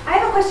question? I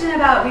have a question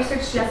about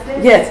research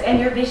justice. Yes. And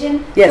your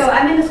vision. Yes. So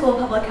I'm in the School of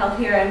Public Health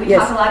here, and we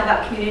Yes. talk a lot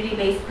about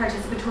community-based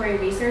participatory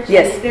research.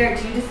 Yes. Do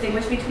you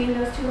distinguish between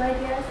those two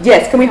ideas?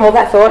 Yes, can we hold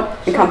that thought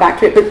and come back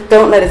to it, but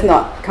don't let us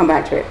not come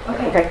back to it.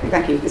 Okay.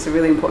 Thank you. It's a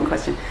really important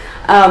question.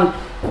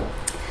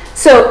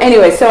 So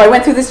anyway, so I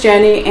went through this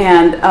journey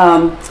and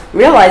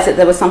realized that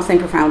there was something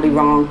profoundly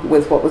wrong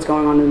with what was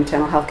going on in the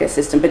maternal health care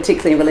system,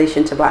 particularly in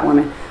relation to black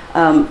women.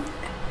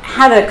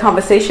 Had a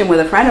conversation with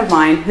a friend of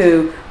mine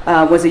who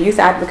was a youth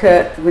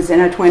advocate, was in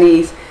her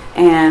 20s,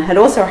 and had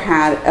also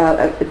had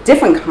a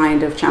different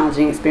kind of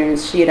challenging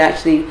experience. She had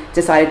actually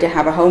decided to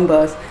have a home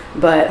birth,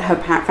 but her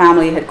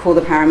family had called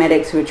the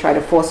paramedics, who had tried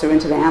to force her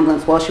into the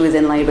ambulance while she was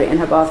in labor in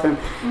her bathroom,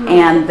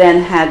 and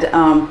then had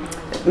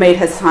made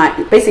her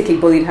sign, basically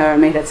bullied her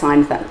and made her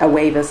sign a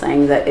waiver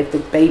saying that if the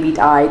baby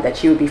died, that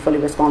she would be fully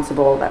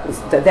responsible. That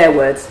was their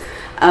words.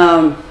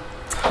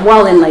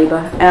 While in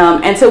labor.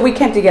 And so we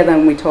came together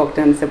and we talked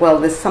and said, well,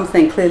 there's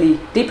something clearly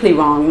deeply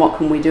wrong. What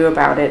can we do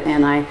about it?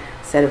 And I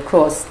said, of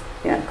course,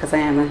 because I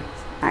am an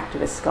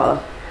activist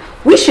scholar,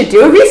 we should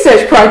do a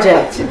research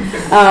project.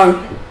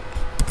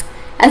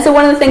 And so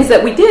one of the things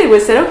that we did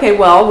was said, okay,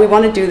 well, we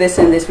want to do this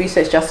in this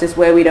research justice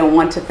where we don't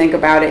want to think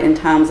about it in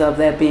terms of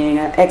there being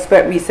an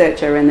expert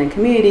researcher and then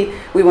community.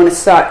 We want to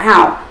start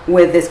out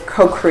with this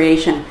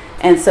co-creation.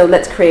 And so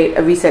let's create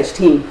a research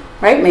team,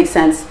 right? Makes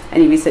sense.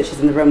 Any researchers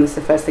in the room, that's the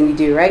first thing you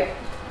do, right?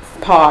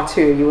 Par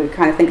too, you would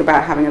kind of think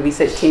about having a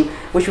research team,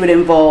 which would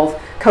involve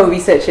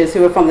co-researchers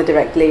who are from the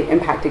directly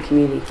impacted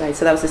community, right?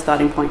 So that was the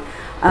starting point.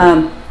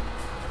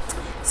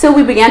 So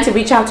we began to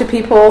reach out to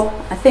people.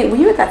 I think, were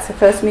you at that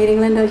first meeting,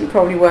 Linda? You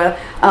probably were.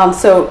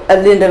 So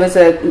Linda was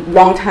a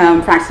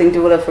long-term practicing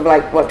doula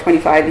for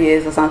 25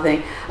 years or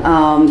something.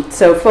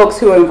 So folks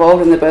who are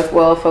involved in the birth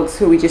world, folks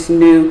who we just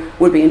knew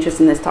would be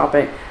interested in this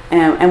topic.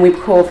 And we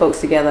called folks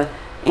together.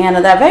 And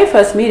at that very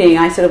first meeting,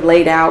 I sort of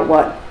laid out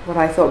what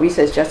I thought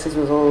research justice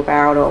was all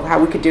about, or how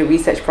we could do a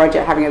research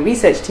project, having a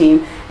research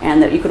team,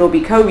 and that you could all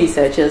be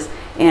co-researchers.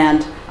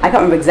 And I can't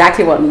remember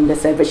exactly what Linda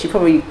said, but she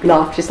probably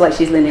laughed just like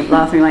she's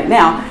laughing right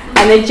now.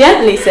 And they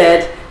gently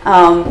said,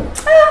 no,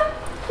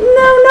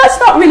 that's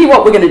not really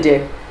what we're going to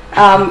do.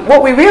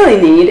 What we really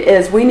need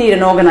is we need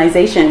an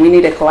organization, we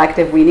need a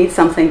collective, we need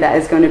something that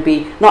is going to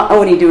be not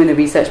only doing the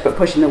research but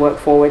pushing the work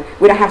forward.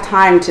 We don't have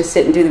time to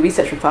sit and do the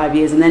research for 5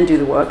 years and then do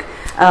the work.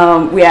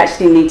 We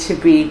actually need to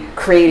be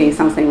creating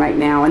something right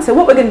now. And so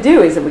what we're going to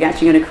do is that we're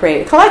actually going to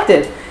create a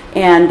collective.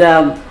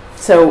 And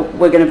so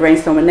we're going to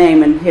brainstorm a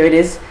name, and here it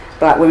is,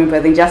 Black Women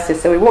Birthing Justice.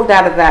 So we walked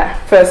out of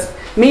that first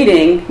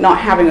meeting, not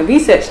having a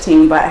research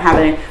team, but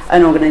having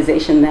an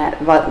organization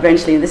that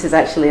eventually, and this is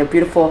actually a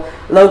beautiful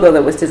logo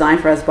that was designed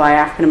for us by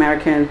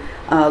African-American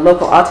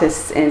local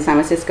artists in San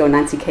Francisco,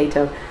 Nancy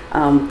Cato.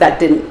 That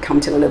didn't come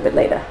till a little bit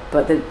later,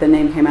 but the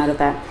name came out of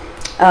that.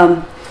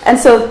 And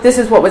so this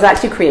is what was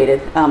actually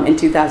created in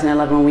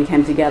 2011 when we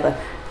came together.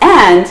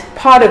 And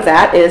part of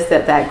that is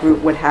that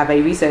group would have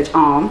a research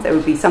arm that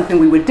would be something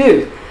we would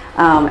do.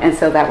 And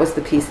so that was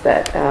the piece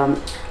that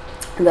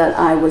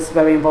I was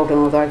very involved in,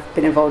 although I've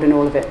been involved in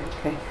all of it.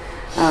 Okay.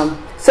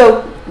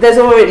 So there's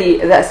already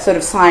that sort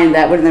of sign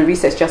that within the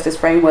research justice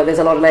framework, there's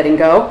a lot of letting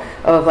go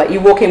of, like, you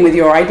walk in with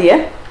your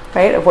idea,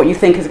 right, of what you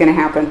think is going to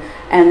happen,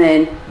 and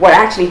then what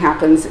actually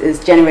happens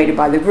is generated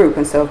by the group.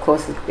 And so, of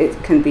course,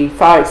 it can be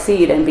far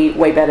exceed and be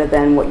way better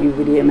than what you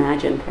really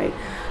imagined, right?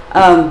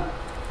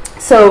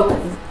 So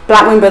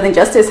Black Women Birthing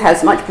Justice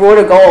has much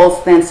broader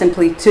goals than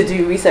simply to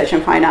do research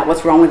and find out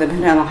what's wrong with the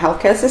maternal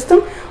health care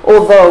system,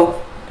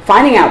 although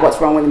finding out what's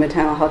wrong with the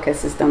maternal health care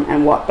system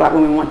and what Black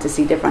women want to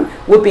see different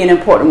would be an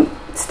important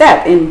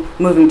step in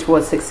moving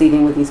towards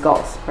succeeding with these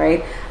goals,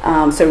 right?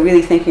 So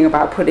really thinking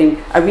about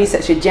putting a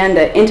research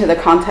agenda into the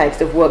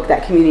context of work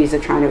that communities are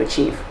trying to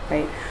achieve,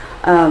 right?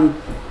 And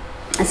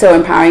so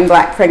empowering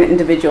Black pregnant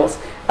individuals.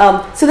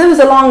 So there was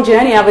a long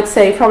journey, I would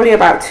say, probably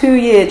about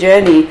 2-year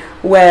journey,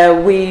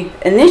 where we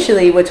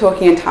initially were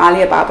talking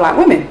entirely about Black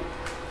women.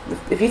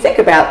 If you think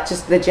about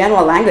just the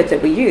general language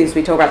that we use,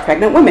 we talk about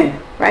pregnant women,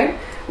 right?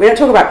 We don't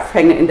talk about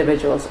pregnant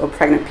individuals or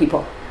pregnant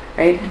people,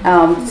 right?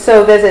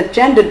 So there's a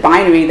gendered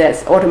binary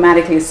that's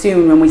automatically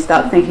assumed when we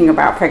start thinking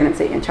about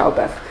pregnancy and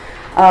childbirth.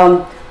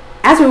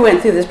 As we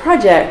went through this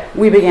project,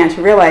 we began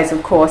to realize,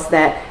 of course,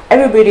 that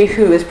everybody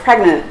who is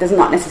pregnant does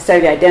not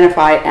necessarily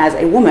identify as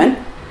a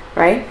woman,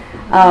 right?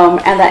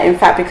 And that, in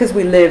fact, because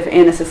we live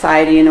in a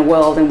society, in a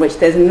world in which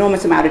there's an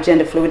enormous amount of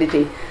gender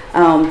fluidity,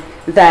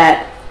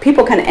 that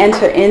people can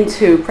enter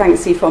into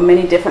pregnancy from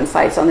many different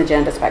sites on the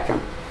gender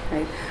spectrum,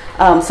 right?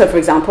 So, for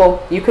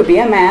example, you could be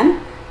a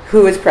man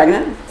who is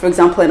pregnant. For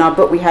example, in our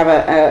book, we have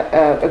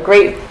a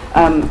great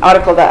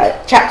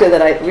chapter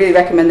that I really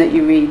recommend that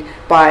you read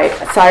by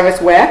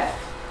Cyrus Ware,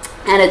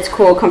 and it's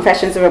called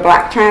Confessions of a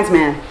Black Trans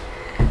Man.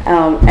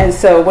 And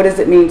so what does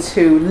it mean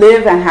to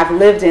live and have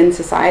lived in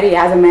society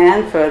as a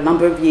man for a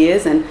number of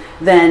years, and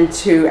then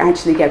to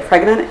actually get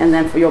pregnant, and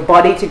then for your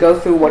body to go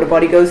through what a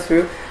body goes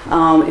through.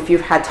 If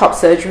you've had top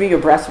surgery, your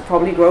breasts will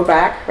probably grow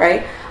back,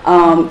 right?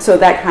 So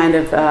that kind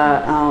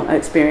of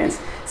experience.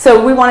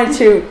 So we wanted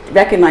to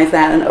recognize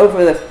that, and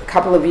over the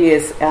couple of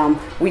years,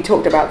 we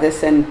talked about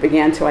this and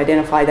began to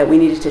identify that we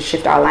needed to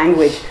shift our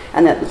language,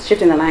 and that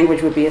shifting the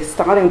language would be a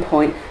starting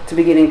point to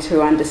beginning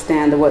to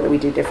understand the work that we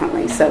do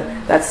differently. So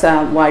that's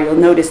why you'll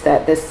notice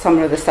that there's some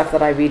of the stuff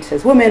that I read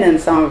says women, and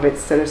some of it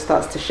sort of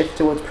starts to shift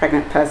towards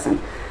pregnant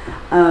person.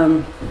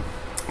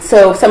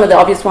 So some of the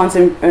obvious ones,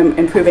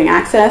 improving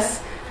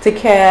access to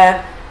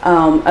care,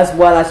 as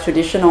well as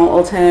traditional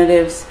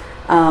alternatives,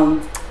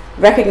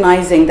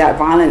 recognizing that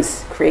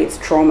violence creates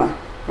trauma,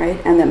 right?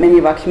 And that many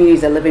of our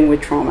communities are living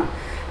with trauma.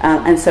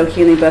 And so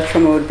healing birth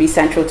trauma would be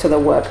central to the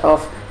work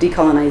of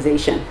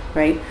decolonization,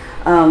 right?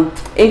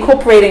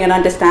 Incorporating and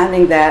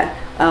understanding that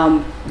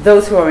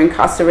those who are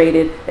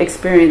incarcerated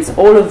experience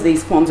all of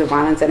these forms of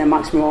violence at a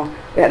much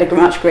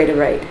greater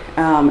rate.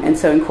 And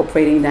so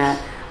incorporating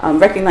that,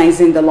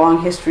 recognizing the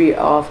long history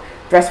of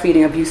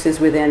breastfeeding abuses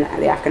within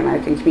the African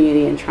American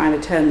community and trying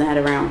to turn that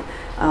around.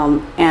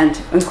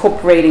 And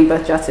incorporating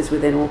birth justice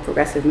within all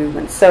progressive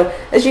movements. So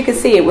as you can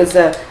see, it was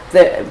the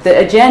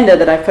agenda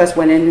that I first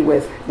went in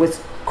with was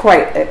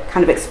quite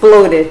kind of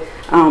exploded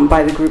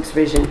by the group's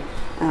vision.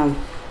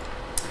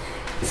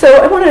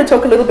 So I wanted to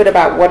talk a little bit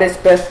about what is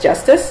birth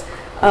justice.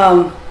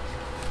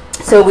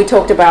 So we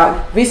talked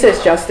about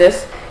research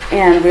justice,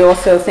 and we're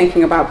also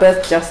thinking about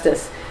birth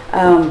justice.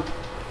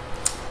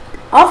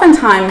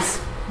 Oftentimes,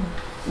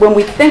 when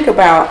we think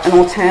about an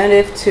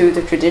alternative to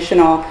the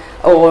traditional,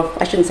 or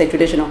I shouldn't say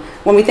traditional,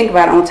 when we think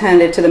about an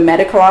alternative to the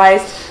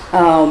medicalized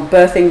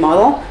birthing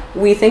model,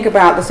 we think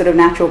about the sort of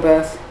natural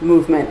birth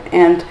movement.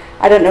 And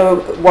I don't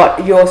know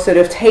what your sort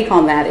of take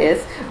on that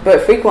is,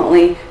 but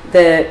frequently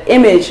the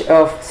image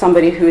of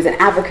somebody who is an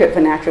advocate for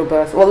natural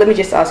birth, well, let me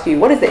just ask you,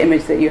 what is the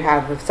image that you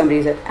have of somebody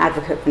who's an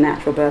advocate for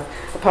natural birth,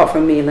 apart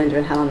from me, Linda,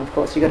 and Helen, of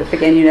course? You've got to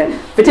pretend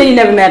you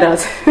never met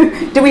us.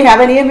 Do we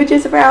have any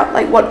images about,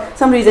 like, what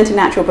somebody's into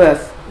natural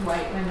birth?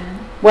 White women.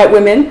 White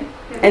women?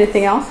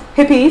 Anything else?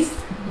 Hippies?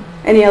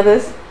 Any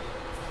others?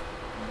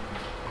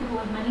 People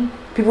with money.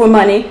 People with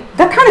money.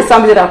 That kind of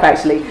sums it up,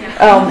 actually. Yeah.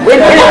 In our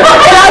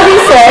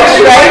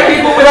research, right?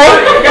 Well,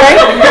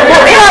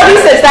 in our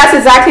research, that's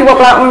exactly what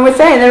Black women were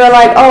saying. They were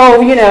like,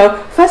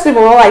 oh, first of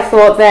all, I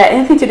thought that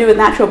anything to do with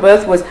natural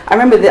birth was, I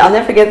remember, I'll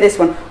never forget this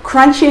one,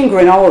 crunchy and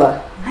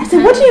granola. I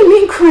said, what do you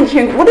mean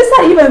crunchy? What does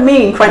that even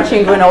mean, crunchy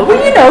and granola?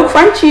 Well,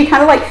 crunchy,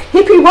 kind of like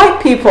hippie white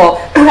people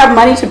who have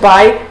money to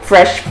buy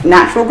fresh,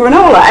 natural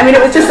granola. I mean,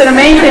 it was just an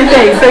amazing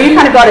thing. So you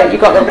kind of got it. You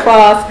got the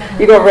class,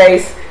 you got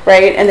race,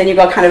 right? And then you've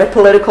got kind of a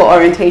political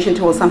orientation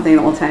towards something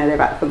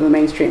alternative from the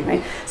mainstream,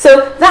 right?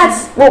 So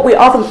that's what we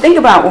often think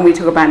about when we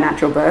talk about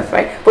natural birth,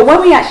 right? But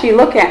when we actually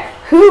look at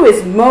who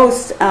is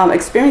most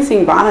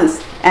experiencing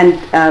violence and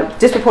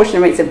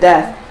disproportionate rates of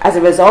death as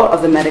a result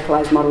of the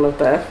medicalized model of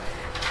birth,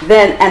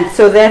 then, and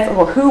so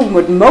therefore, who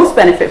would most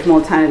benefit from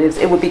alternatives?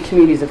 It would be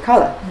communities of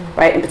color,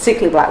 right? And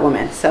particularly black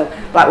women. So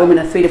black women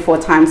are 3 to 4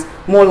 times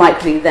more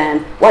likely than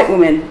white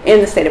women in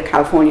the state of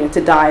California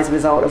to die as a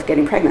result of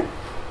getting pregnant,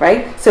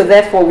 right? So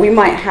therefore, we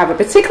might have a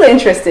particular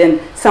interest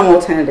in some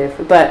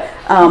alternative, but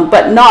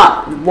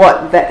not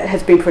what that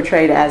has been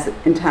portrayed as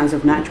in terms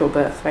of natural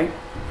birth, right?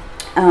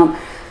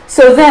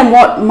 So then,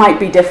 what might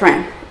be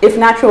different? If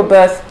natural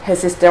birth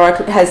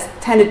has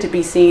tended to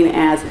be seen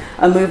as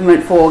a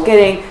movement for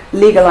getting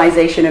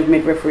legalization of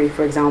midwifery,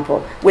 for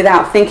example,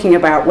 without thinking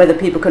about whether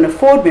people can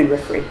afford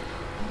midwifery,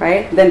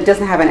 right? Then it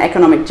doesn't have an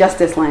economic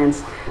justice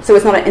lens. So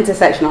it's not an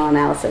intersectional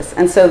analysis.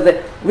 And so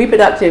the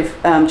reproductive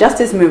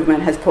justice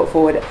movement has put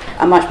forward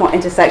a much more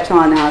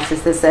intersectional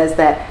analysis that says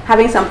that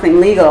having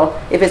something legal,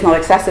 if it's not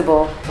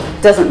accessible,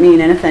 doesn't mean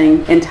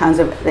anything in terms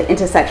of the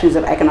intersections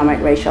of economic,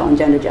 racial, and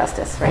gender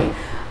justice, right?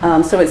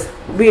 So it's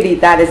really,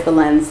 that is the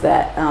lens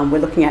that we're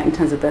looking at in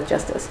terms of birth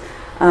justice.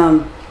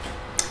 And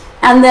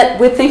that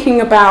we're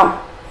thinking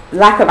about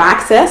lack of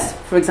access,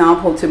 for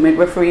example, to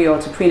midwifery or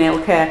to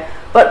prenatal care,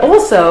 but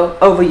also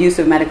overuse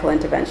of medical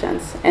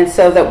interventions. And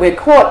so that we're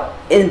caught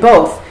in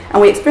both. And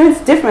we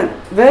experience different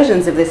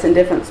versions of this in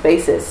different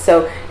spaces.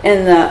 So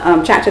in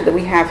the chapter that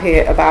we have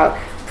here about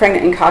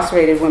pregnant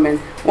incarcerated women,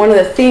 one of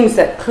the themes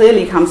that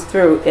clearly comes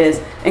through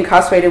is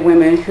incarcerated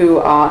women who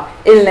are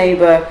in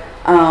labor,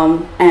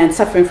 and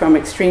suffering from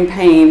extreme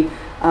pain,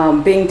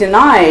 being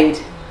denied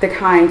the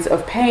kinds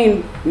of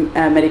pain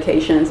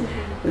medications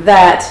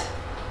that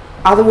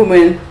other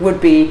women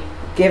would be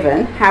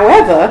given.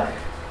 However,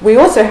 we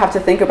also have to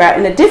think about,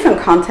 in a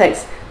different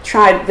context,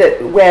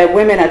 where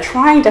women are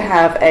trying to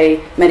have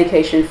a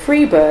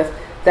medication-free birth,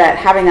 that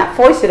having that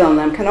foisted on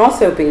them can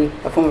also be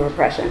a form of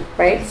oppression,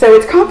 right? So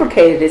it's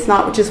complicated. It's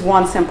not just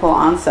one simple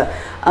answer.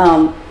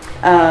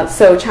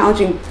 So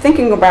challenging,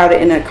 thinking about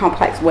it in a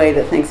complex way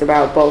that thinks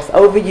about both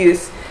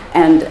overuse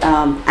and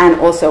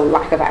also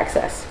lack of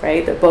access,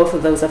 right? That both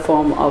of those are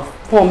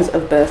forms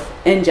of birth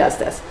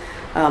injustice.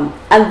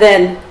 And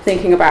then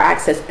thinking about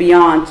access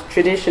beyond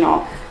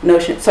traditional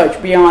notions,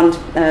 beyond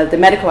the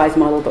medicalized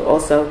model, but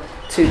also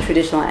to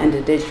traditional and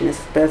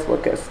indigenous birth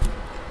workers.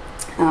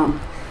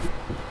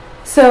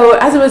 So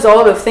as a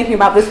result of thinking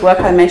about this work,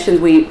 I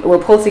mentioned we will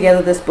pull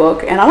together this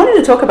book, and I wanted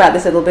to talk about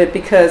this a little bit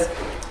because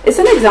it's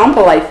an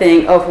example, I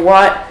think, of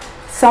what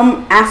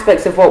some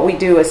aspects of what we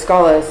do as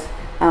scholars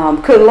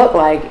could look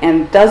like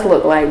and does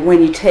look like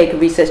when you take a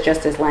research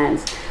justice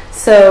lens.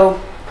 So,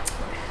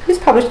 who's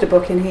published a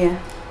book in here?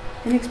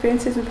 Any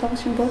experiences with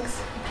publishing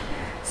books?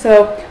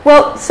 So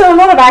a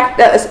lot of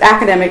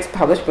academics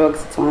publish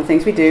books. It's one of the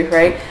things we do,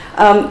 right?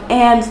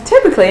 And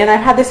typically, and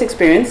I've had this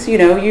experience,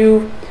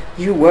 you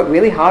work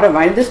really hard on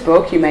writing this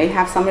book. You may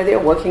have somebody that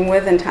you're working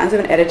with in terms of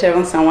an editor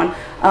and so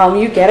on.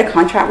 You get a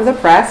contract with a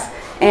press,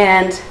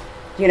 and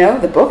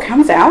the book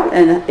comes out,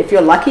 and if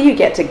you're lucky, you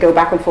get to go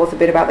back and forth a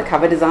bit about the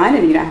cover design,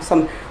 and you don't have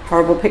some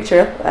horrible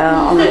picture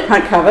on the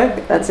front cover.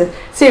 That's a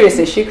serious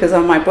issue, because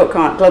on my book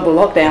on global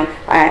lockdown,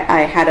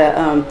 I had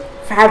a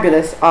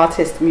fabulous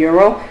artist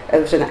mural,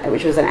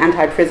 which was an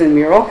anti-prison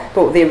mural,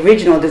 but the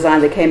original design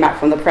that came back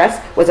from the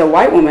press was a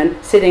white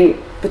woman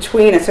sitting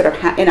between a sort of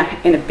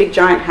in a big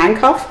giant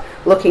handcuff,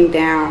 looking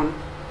down.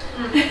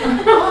 It's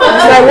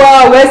like,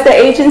 well, where's the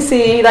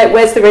agency? Like,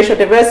 where's the racial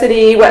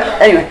diversity?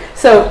 Anyway,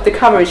 so the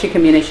cover issue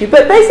can be an issue,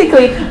 but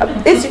basically,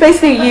 it's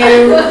basically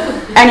you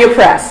and your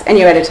press and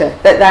your editor.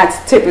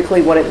 That's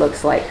typically what it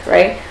looks like,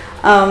 right?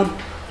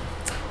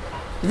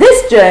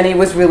 This journey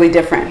was really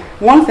different.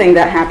 One thing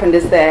that happened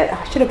is that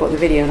I should have bought the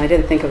video, and I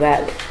didn't think of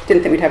that.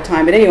 Didn't think we'd have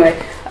time, but anyway,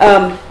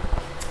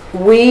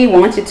 we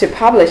wanted to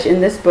publish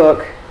in this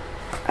book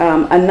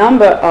a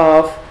number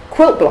of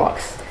quilt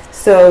blocks.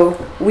 So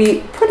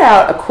we put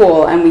out a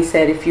call, and we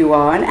said, if you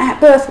are a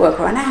birth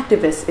worker, an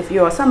activist, if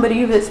you are somebody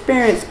who've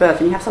experienced birth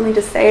and you have something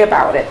to say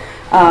about it,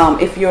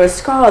 if you're a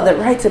scholar that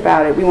writes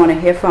about it, we want to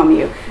hear from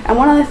you. And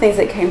one of the things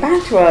that came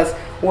back to us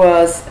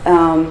was,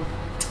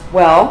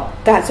 well,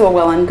 that's all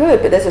well and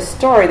good, but there's a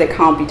story that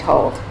can't be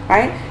told,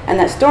 right? And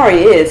that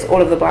story is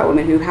all of the black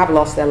women who have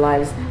lost their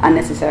lives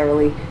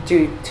unnecessarily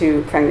due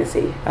to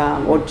pregnancy,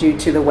 or due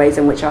to the ways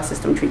in which our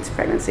system treats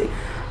pregnancy.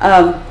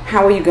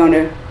 How are you going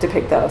to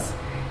depict those?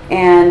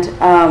 And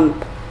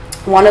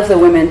one of the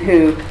women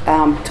who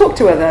talked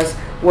to us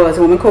was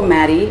a woman called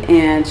Maddie,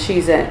 and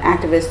she's an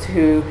activist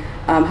who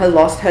had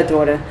lost her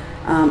daughter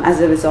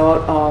as a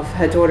result of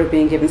her daughter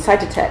being given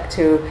Cytotec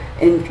to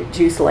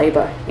induce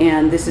labor.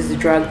 And this is a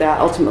drug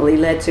that ultimately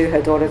led to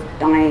her daughter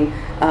dying,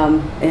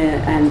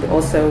 and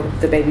also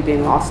the baby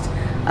being lost.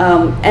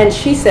 And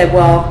she said,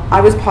 well, I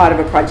was part of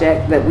a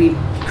project that we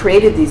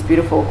created these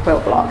beautiful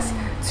quilt blocks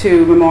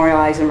to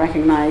memorialize and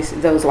recognize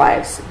those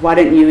lives. Why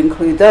don't you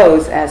include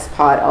those as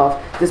part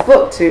of this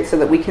book so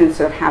that we can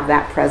sort of have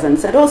that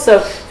presence? And also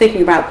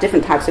thinking about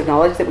different types of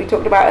knowledge that we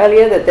talked about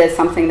earlier, that there's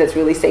something that's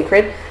really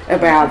sacred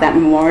about that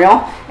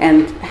memorial,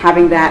 and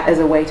having that as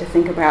a way to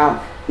think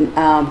about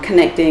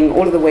connecting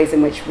all of the ways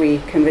in which we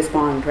can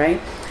respond, right?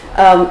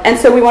 And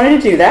so we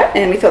wanted to do that,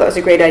 and we thought that was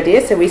a great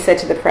idea. So we said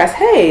to the press,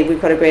 hey, we've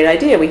got a great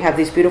idea. We have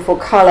these beautiful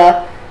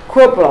color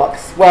quilt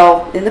blocks.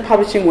 Well, in the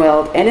publishing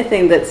world,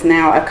 anything that's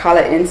now a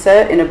color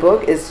insert in a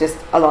book is just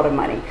a lot of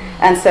money.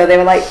 And so they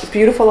were like,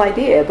 beautiful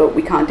idea, but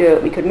we can't do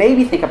it. We could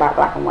maybe think about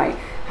black and white.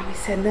 And we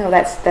said, no,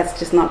 that's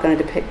just not going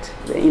to depict,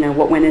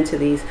 what went into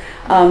these.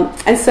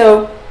 And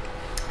so,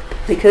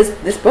 because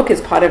this book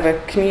is part of a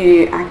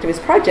community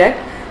activist project,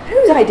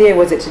 whose idea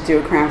was it to do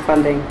a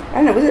crowdfunding?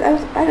 I don't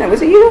know,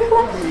 was it you,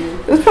 Helen?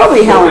 It was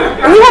probably Helen.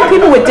 And we have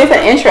people with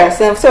different interests.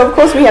 And so, of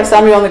course, we have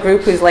somebody on the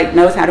group who's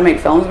knows how to make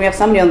films. We have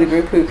somebody on the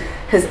group who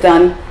has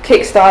done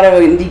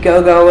Kickstarter and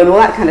Indiegogo and all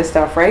that kind of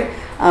stuff, right?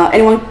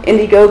 Anyone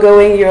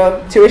Indiegogoing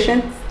your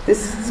tuition this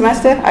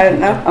semester? I don't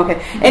know. Okay.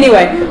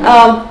 Anyway,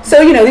 so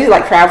these are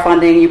like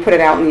crowdfunding. You put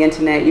it out on the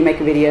internet. You make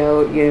a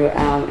video.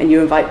 And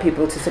you invite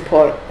people to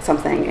support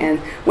something.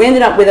 And we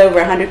ended up with over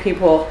 100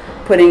 people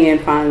putting in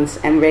funds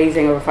and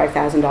raising over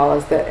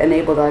 $5,000 that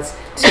enabled us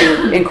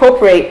to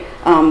incorporate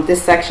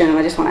this section. And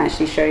I just want to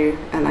actually show you.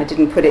 And I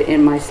didn't put it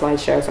in my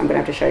slideshow, so I'm going to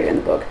have to show you in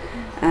the book.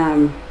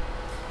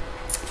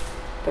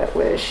 But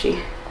where is she?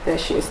 There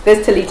she is.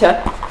 There's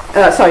Talita.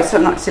 Sorry, so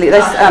not Talita.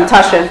 There's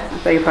Tasha.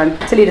 I beg your pardon.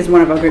 Talita's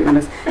one of our group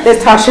members.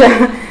 There's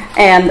Tasha.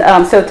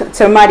 And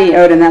so Mighty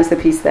Odin, that's the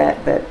piece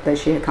that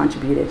she had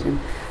contributed. And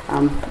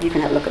you can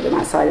have a look at them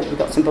outside. We've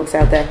got some books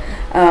out there.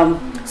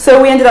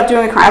 So we ended up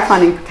doing a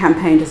crowdfunding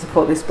campaign to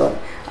support this book.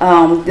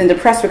 Then the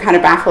press were kind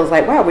of baffled,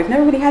 like, wow, we've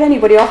never really had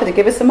anybody offer to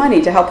give us some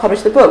money to help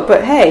publish the book.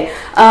 But hey,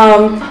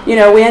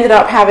 we ended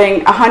up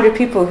having 100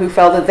 people who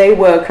felt that they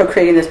were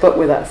co-creating this book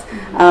with us.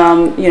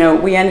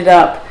 We ended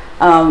up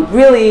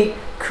really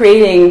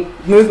creating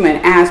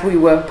movement as we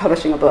were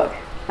publishing a book.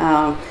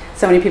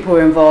 So many people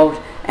were involved.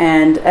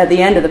 And at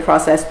the end of the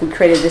process, we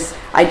created this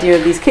idea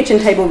of these kitchen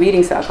table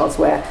reading circles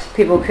where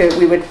we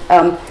would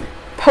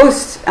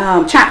post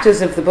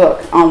chapters of the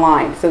book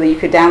online so that you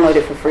could download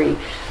it for free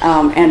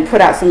and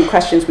put out some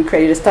questions. We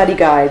created a study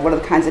guide. What are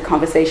the kinds of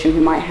conversations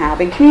we might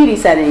have in community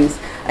settings,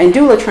 in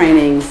doula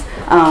trainings,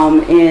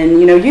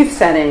 in youth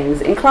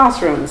settings, in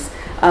classrooms,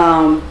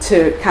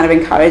 to kind of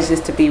encourage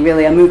this to be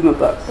really a movement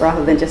book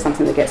rather than just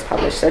something that gets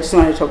published. So I just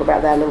wanted to talk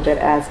about that a little bit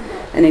as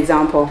an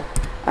example.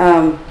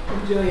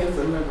 Julian's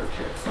a member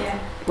too. Yeah.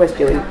 Where's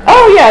Julian?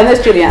 Oh yeah, and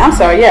there's Julian. I'm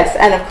sorry. Yes,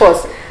 and of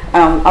course,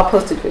 I'll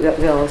post it to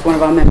Bill as one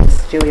of our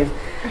members, Julian.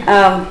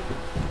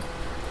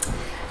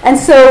 And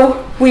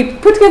so we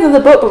put together the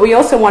book, but we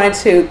also wanted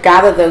to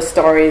gather those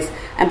stories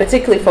and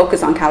particularly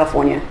focus on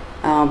California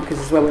because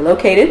it's where we're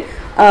located.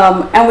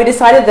 And we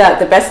decided that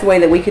the best way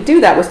that we could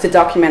do that was to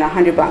document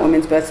 100 Black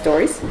women's birth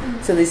stories.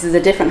 So this is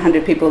a different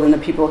 100 people than the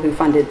people who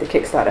funded the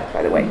Kickstarter,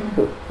 by the way,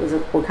 who was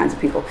all kinds of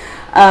people.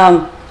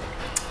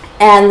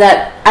 And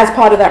that as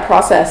part of that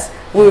process,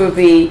 we would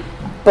be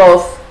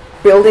both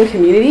building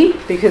community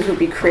because we'd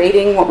be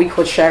creating what we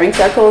call sharing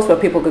circles where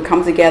people could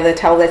come together,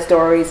 tell their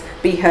stories,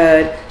 be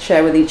heard,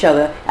 share with each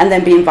other, and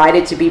then be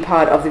invited to be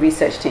part of the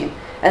research team.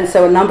 And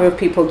so a number of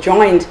people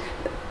joined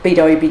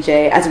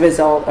BWBJ as a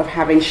result of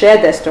having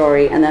shared their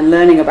story and then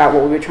learning about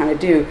what we were trying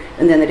to do,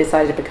 and then they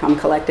decided to become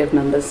collective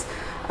members.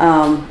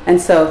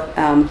 This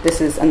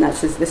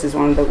is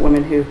one of the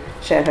women who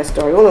shared her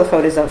story. All the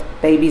photos of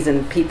babies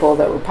and people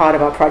that were part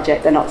of our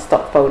project. They're not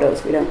stock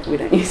photos. We don't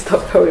use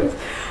stock photos.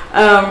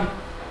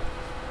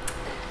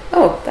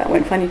 Oh, that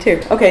went funny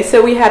too. Okay,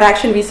 so we had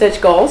action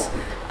research goals.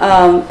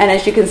 And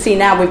as you can see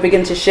now, we've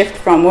begun to shift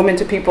from women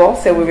to people.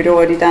 So we've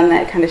already done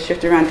that kind of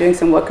shift around doing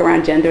some work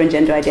around gender and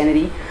gender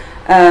identity.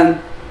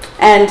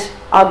 And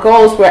our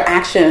goals were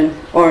action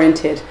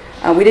oriented.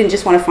 We didn't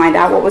just want to find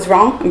out what was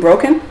wrong and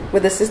broken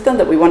with the system,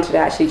 that we wanted to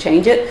actually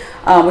change it.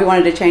 We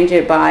wanted to change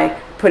it by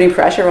putting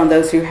pressure on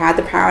those who had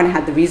the power and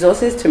had the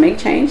resources to make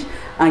change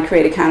and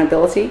create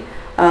accountability.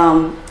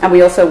 And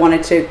we also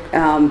wanted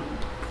to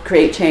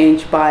create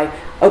change by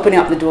opening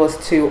up the doors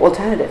to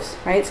alternatives,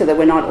 right? So that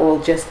we're not all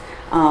just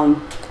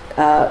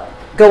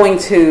going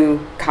to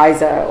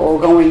Kaiser or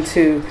going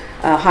to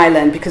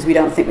Highland because we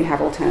don't think we have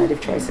alternative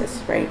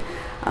choices, right?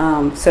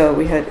 So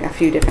we had a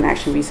few different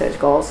action research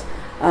goals.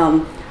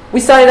 We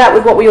started out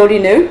with what we already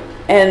knew,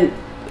 and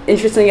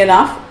interestingly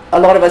enough, a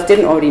lot of us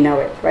didn't already know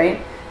it,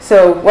 right?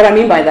 So what I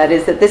mean by that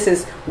is that this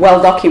is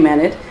well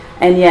documented,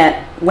 and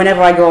yet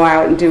whenever I go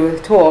out and do a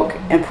talk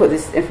and put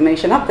this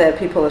information up there,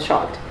 people are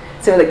shocked.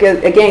 So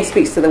that again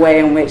speaks to the way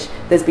in which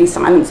there's been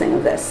silencing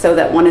of this, so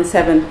that 1 in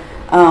 7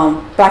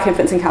 Black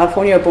infants in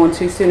California are born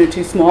too soon or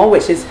too small,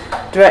 which is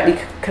directly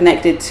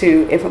connected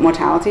to infant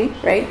mortality,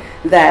 right?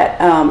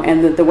 That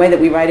and the way that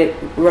we wrote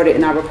it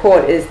in our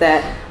report is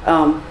that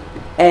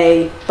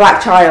a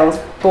Black child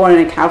born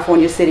in a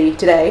California city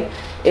today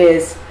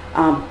is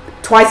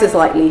twice as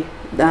likely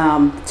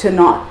to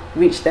not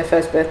reach their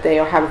first birthday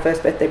or have a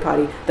first birthday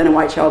party than a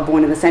white child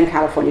born in the same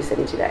California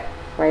city today,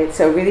 right?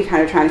 So really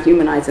kind of trying to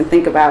humanize and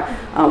think about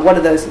what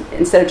are those,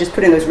 instead of just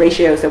putting those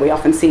ratios that we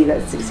often see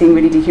that seem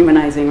really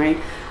dehumanizing, right?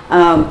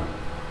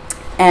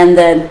 And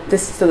then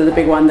this is sort of the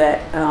big one that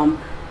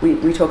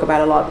we talk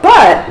about a lot.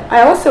 But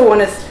I also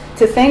want us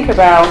to think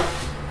about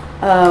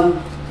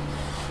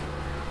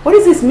what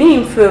does this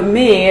mean for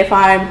me if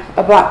I'm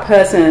a black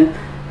person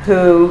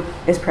who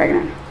is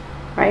pregnant,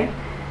 right?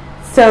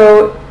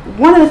 So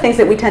one of the things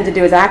that we tend to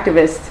do as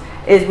activists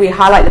is we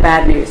highlight the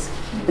bad news.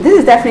 This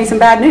is definitely some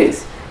bad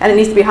news, and it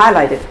needs to be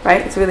highlighted,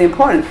 right? It's really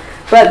important.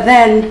 But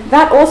then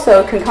that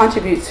also can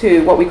contribute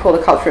to what we call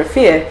the culture of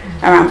fear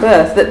around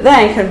birth, that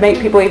then can make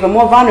people even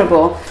more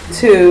vulnerable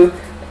to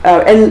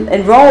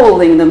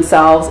enrolling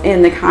themselves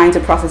in the kinds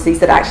of processes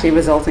that actually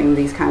result in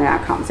these kind of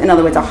outcomes. In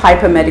other words, a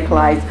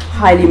hyper-medicalized,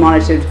 highly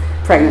monitored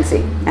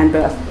pregnancy and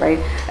birth, right?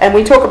 And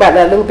we talk about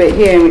that a little bit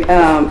here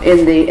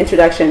in the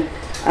introduction.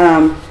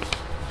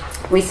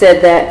 We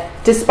said that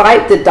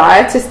despite the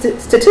dire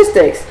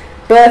statistics,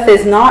 birth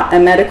is not a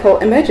medical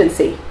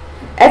emergency.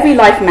 Every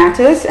life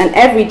matters, and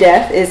every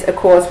death is a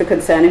cause for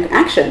concern and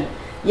action.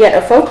 Yet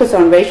a focus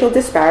on racial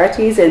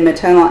disparities in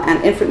maternal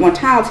and infant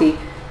mortality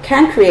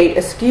can create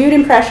a skewed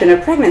impression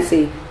of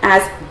pregnancy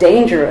as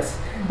dangerous,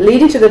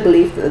 leading to the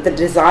belief that the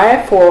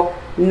desire for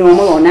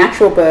normal or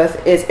natural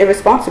birth is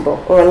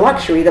irresponsible or a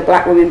luxury that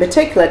black women in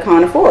particular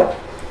can't afford.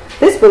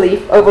 This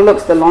belief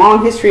overlooks the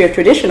long history of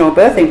traditional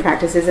birthing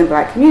practices in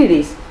black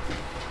communities.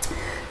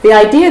 The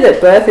idea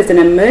that birth is an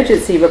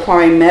emergency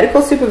requiring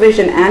medical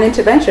supervision and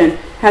intervention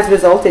has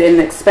resulted in an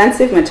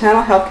expensive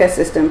maternal health care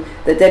system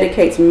that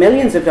dedicates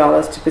millions of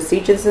dollars to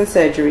procedures and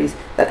surgeries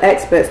that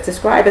experts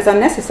describe as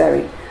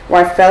unnecessary,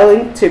 while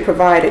failing to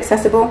provide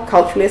accessible,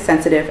 culturally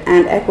sensitive,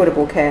 and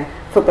equitable care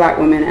for black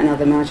women and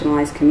other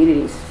marginalized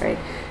communities, right?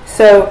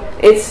 So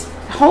it's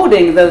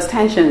holding those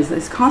tensions,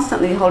 it's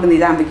constantly holding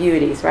these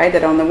ambiguities, right?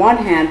 That on the one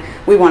hand,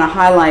 we want to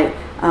highlight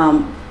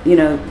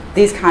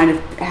these kind of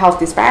health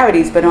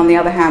disparities, but on the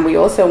other hand, we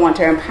also want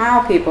to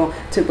empower people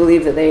to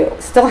believe that they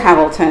still have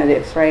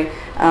alternatives, right?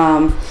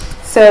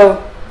 So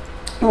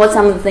what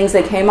some of the things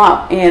that came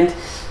up, and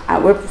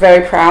we're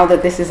very proud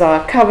that this is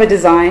our cover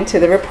design to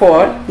the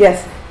report.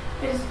 Yes?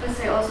 I just want to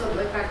say also,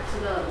 like back to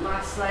the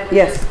last slide, of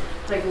yes.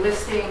 Just like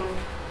listing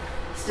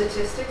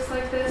statistics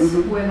like this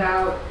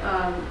without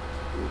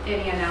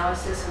any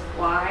analysis of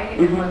why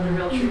and what the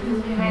real truth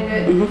is behind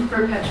it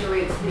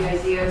perpetuates the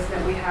ideas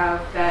that we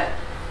have that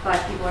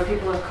black people or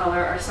people of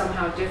color are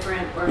somehow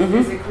different or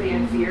physically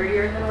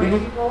inferior than white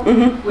people,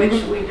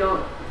 which we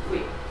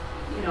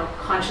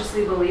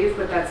consciously believe,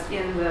 but that's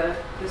in the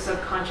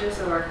subconscious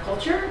of our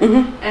culture.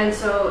 And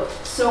so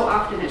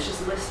often it's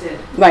just listed.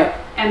 Right.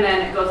 And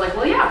then it goes like,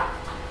 well, yeah.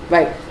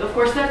 Right. Of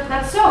course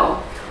that's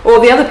so. Well,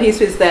 the other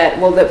piece is that,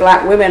 that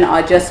black women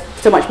are just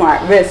so much more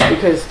at risk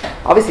because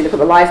obviously look at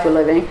the life we're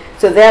living.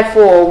 So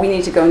therefore, we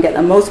need to go and get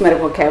the most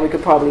medical care we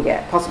could possibly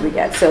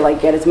get. So like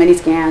get as many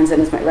scans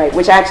and right,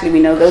 which actually we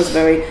know those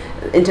very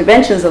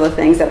interventions are the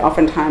things that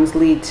oftentimes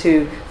lead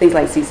to things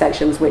like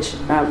C-sections, which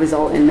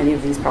result in many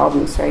of these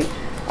problems, right?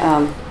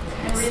 And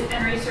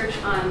research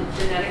on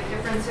genetic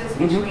differences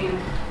between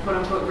quote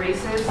unquote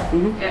races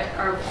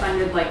are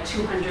funded like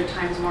 200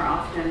 times more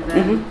often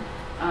than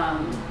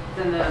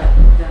the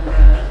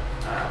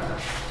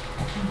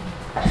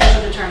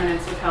social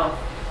determinants of health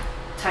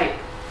type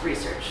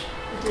research.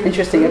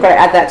 Interesting. I've got to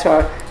add that to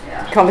our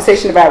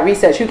conversation about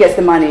research. Who gets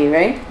the money,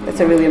 right?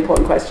 That's a really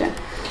important question.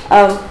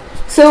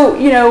 So,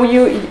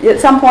 you at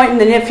some point in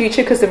the near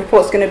future, because the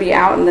report's going to be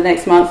out in the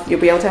next month,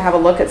 you'll be able to have a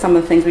look at some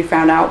of the things we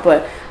found out.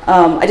 But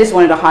I just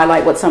wanted to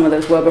highlight what some of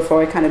those were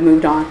before I kind of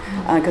moved on,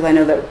 because I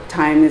know that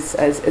time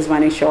is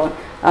running short.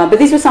 But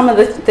these were some of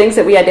the things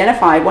that we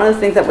identified. One of the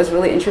things that was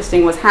really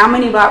interesting was how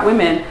many black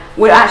women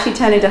would actually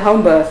turn into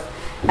home birth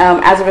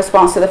as a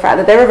response to the fact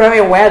that they were very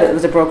aware that there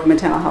was a broken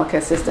maternal health care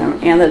system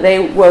and that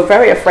they were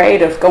very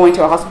afraid of going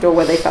to a hospital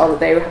where they felt that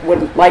they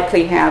would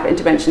likely have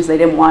interventions they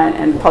didn't want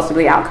and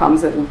possibly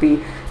outcomes that would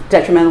be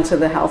detrimental to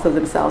the health of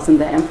themselves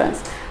and their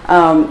infants.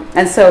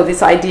 And so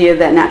this idea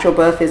that natural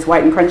birth is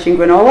white and crunchy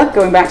granola,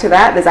 going back to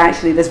that, there's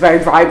actually this very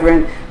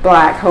vibrant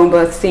black home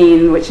birth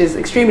scene, which is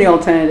extremely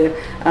alternative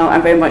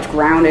and very much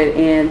grounded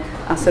in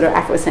sort of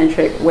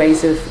Afrocentric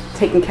ways of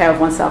taking care of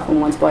oneself and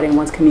one's body and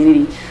one's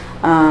community.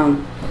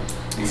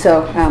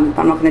 So I'm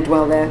not going to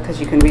dwell there because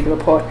you can read the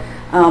report.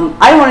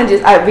 I want to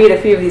just read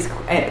a few of these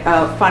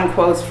fun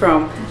quotes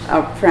from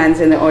our friends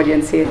in the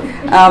audience here.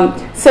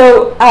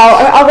 So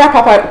I'll wrap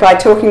up by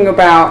talking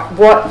about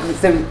what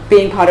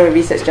being part of a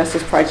research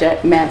justice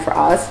project meant for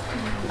us.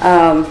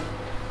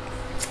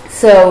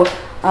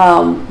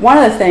 One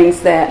of the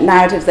things that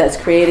narratives that's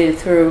created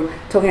through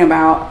talking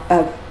about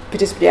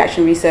participatory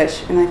action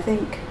research, and I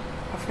think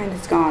our friend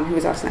is gone who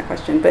was asking that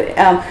question, but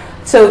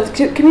so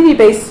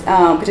community-based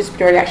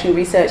participatory action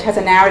research has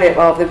a narrative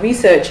of the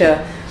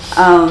researcher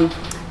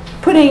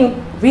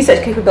putting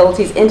research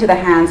capabilities into the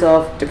hands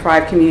of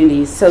deprived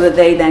communities so that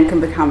they then can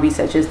become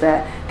researchers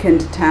that can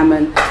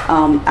determine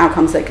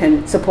outcomes that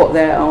can support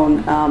their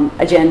own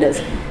agendas.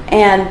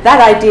 And that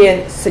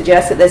idea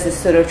suggests that there's this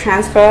sort of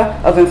transfer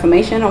of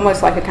information,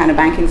 almost like a kind of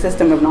banking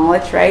system of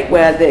knowledge, right?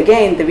 Where,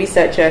 again, the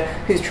researcher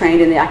who's trained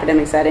in the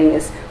academic setting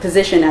is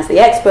positioned as the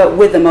expert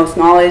with the most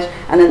knowledge,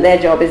 and then their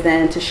job is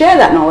then to share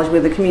that knowledge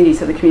with the community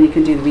so the community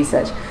can do the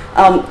research.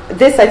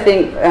 This, I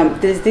think,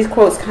 these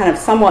quotes kind of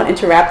somewhat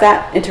interrupt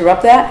that.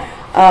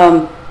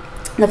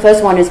 The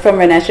first one is from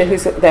Renesha,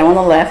 who's there on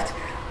the left.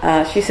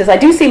 She says, I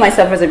do see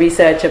myself as a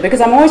researcher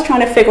because I'm always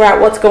trying to figure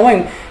out what's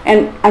going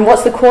and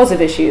what's the cause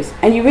of issues.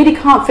 And you really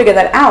can't figure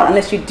that out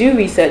unless you do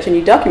research and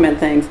you document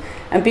things.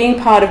 And being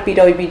part of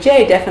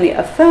BWBJ definitely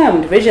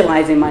affirmed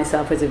visualizing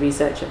myself as a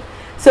researcher.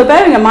 So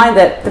bearing in mind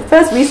that the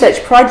first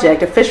research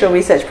project, official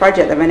research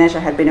project that Renesha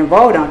had been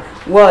involved on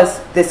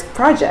was this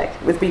project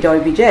with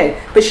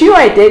BWBJ. But she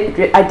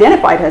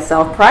identified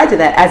herself prior to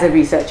that as a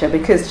researcher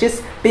because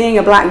just being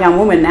a black young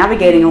woman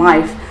navigating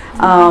life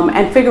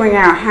and figuring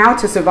out how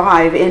to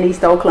survive in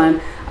East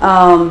Oakland,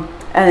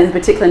 and in the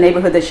particular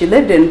neighborhood that she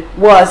lived in,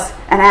 was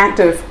an act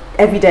of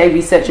everyday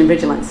research and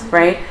vigilance,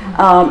 right?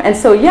 And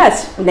so,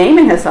 yes,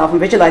 naming herself and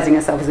visualizing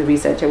herself as a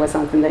researcher was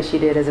something that she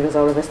did as a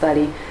result of her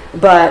study,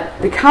 but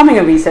becoming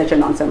a researcher,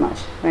 not so much,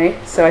 right?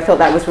 So I thought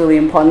that was really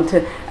important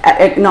to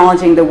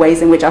acknowledging the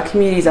ways in which our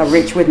communities are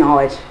rich with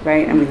knowledge,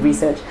 right, and with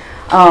research.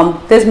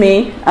 There's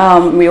me.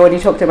 We already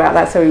talked about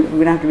that, so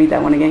we don't have to read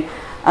that one again.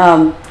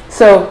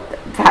 So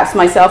perhaps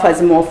myself as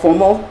a more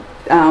formal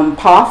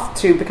path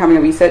to becoming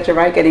a researcher,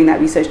 right, getting that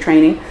research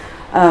training.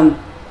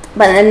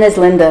 But then there's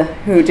Linda,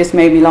 who just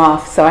made me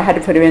laugh, so I had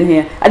to put her in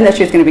here. I didn't know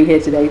she was going to be here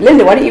today.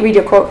 Linda, why don't you read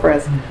your quote for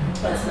us?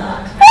 Let's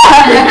not.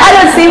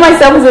 I don't see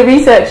myself as a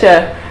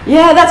researcher.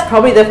 Yeah, that's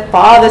probably the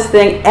farthest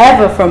thing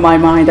ever from my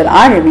mind that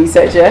I'm a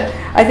researcher.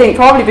 I think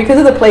probably because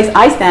of the place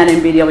I stand in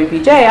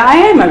BWBJ, I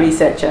am a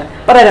researcher,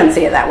 but I don't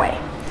see it that way.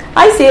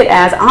 I see it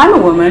as I'm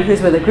a woman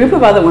who's with a group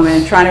of other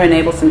women trying to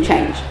enable some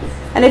change.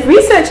 And if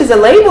research is a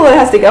label that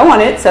has to go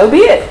on it, so be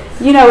it.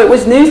 You know, it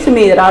was news to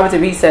me that I was a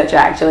researcher,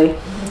 actually.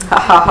 Ha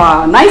ha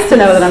ha, nice to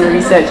know that I'm a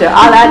researcher.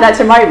 I'll add that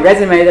to my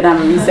resume that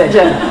I'm a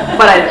researcher,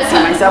 but I don't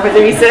see myself as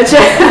a researcher.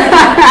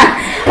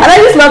 And I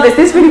just love this.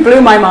 This really blew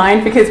my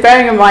mind because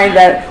bearing in mind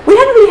that we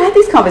hadn't really had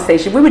these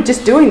conversations. We were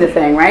just doing the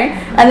thing, right?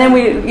 And then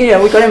we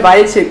got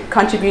invited to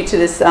contribute to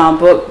this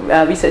book,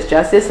 Research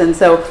Justice, and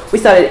so we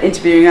started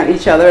interviewing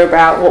each other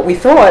about what we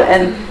thought.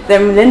 And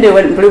then Linda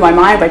went and blew my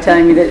mind by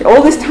telling me that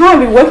all this time,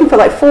 we've been working for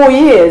like 4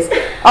 years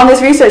on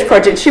this research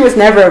project. She was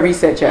never a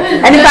researcher.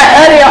 And in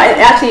fact, early on,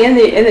 actually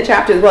in the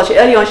chapter as well,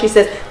 early on she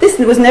says, this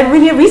was never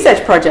really a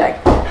research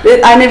project.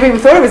 I never even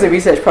thought it was a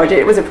research project.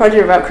 It was a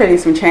project about creating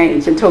some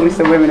change and talking to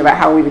some women about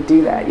how we would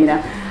do that, you know.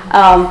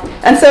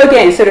 And so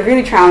again, sort of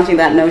really challenging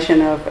that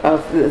notion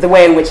of the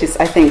way in which it's,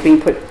 I think, being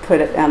put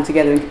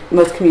together in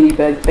most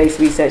community-based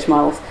research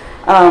models.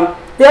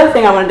 The other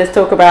thing I wanted to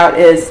talk about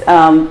is,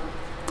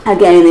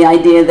 again, the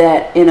idea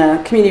that in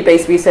a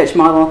community-based research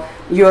model,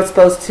 you're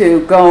supposed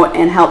to go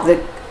and help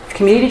the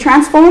community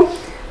transform,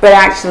 but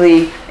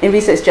actually, in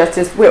research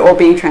justice, we're all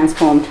being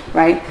transformed,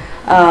 right?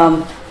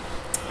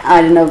 I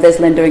don't know if there's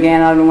Linda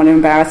again. I don't want to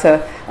embarrass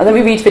her. Let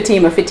me read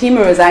Fatima. Fatima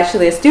was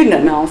actually a student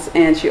at Mills,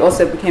 and she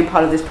also became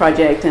part of this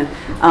project,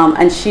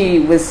 and she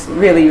was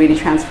really, really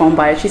transformed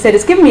by it. She said,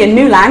 it's given me a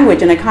new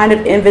language and a kind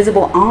of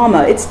invisible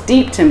armor. It's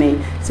deep to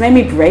me. It's made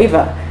me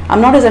braver.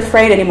 I'm not as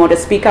afraid anymore to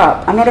speak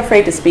up. I'm not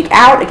afraid to speak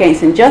out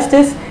against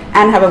injustice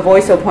and have a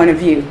voice or point of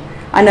view.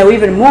 I know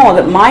even more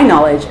that my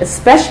knowledge,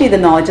 especially the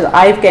knowledge that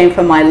I've gained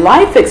from my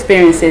life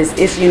experiences,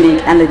 is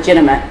unique and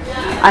legitimate.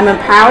 I'm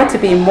empowered to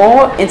be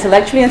more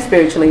intellectually and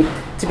spiritually,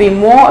 to be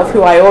more of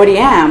who I already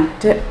am,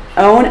 to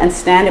own and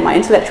stand in my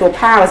intellectual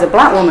power as a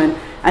black woman,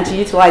 and to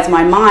utilize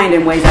my mind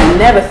in ways I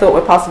never thought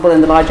were possible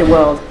in the larger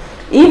world,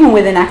 even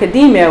within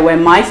academia where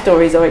my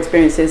stories or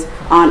experiences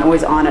aren't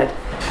always honored.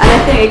 And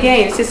I think,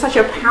 again, it's just such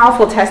a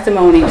powerful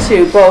testimony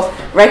to both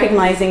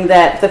recognizing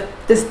that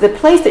the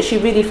place that she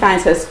really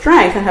finds her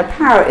strength and her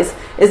power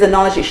is the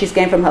knowledge that she's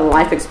gained from her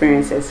life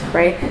experiences,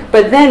 right?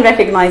 But then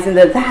recognizing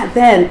that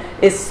then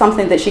is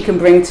something that she can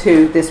bring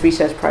to this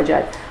research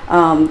project.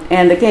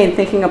 And again,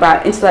 thinking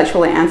about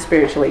intellectually and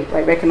spiritually,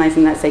 like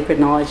recognizing that sacred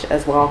knowledge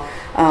as well,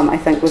 I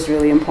think was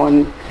really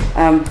important.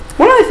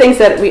 One of the things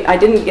that we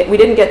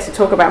didn't get to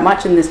talk about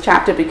much in this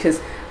chapter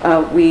because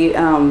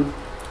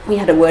we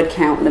had a word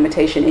count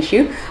limitation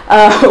issue,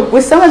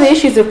 with some of the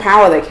issues of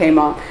power that came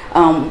up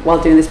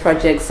while doing this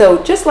project.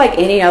 So just like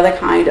any other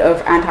kind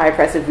of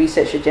anti-oppressive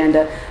research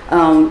agenda,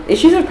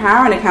 issues of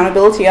power and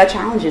accountability are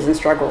challenges and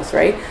struggles,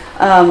 right?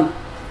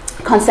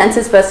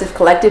 Consensus versus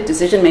collective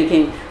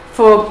decision-making.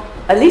 For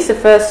at least the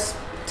first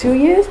 2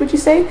 years, would you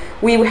say,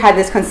 we had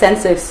this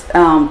consensus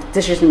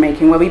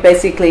decision-making where we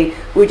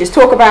would just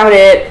talk about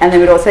it and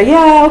then we'd all say,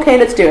 yeah, okay,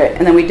 let's do it,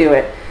 and then we do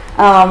it.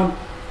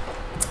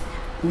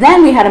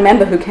 Then we had a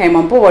member who came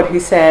on board who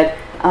said,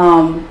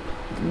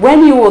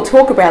 when you all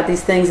talk about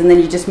these things and then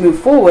you just move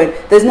forward,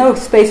 there's no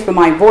space for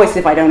my voice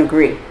if I don't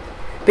agree.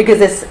 because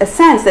there's a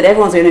sense that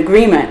everyone's in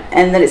agreement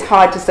and that it's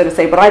hard to sort of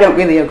say, but I don't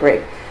really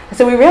agree.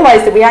 So we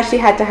realized that we actually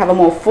had to have a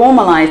more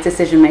formalized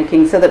decision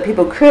making so that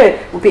people could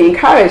be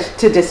encouraged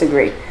to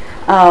disagree.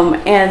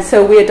 And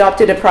so we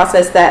adopted a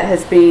process that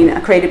has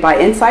been created by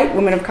Insight,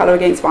 Women of Color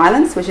Against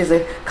Violence, which is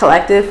a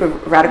collective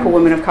of radical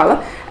women of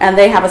color. And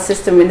they have a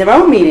system in their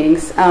own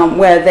meetings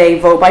where they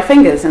vote by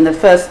fingers. And the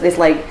first is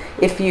like,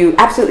 if you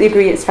absolutely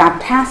agree, it's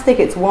fantastic,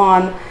 it's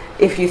 1.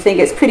 If you think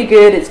it's pretty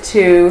good, it's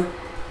 2.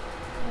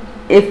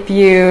 If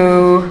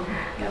you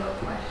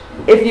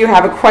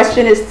have a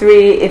question, it's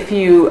 3. If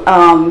you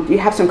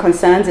have some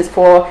concerns, it's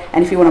 4.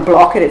 And if you want to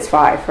block it, it's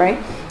 5, right?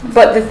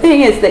 But the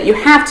thing is that you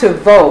have to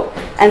vote.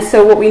 And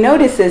so what we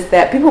notice is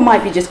that people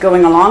might be just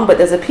going along, but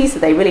there's a piece that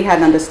they really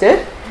hadn't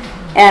understood.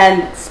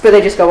 But they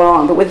just go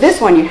along. But with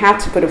this one, you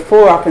have to put a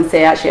 4 up and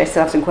say, actually, I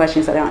still have some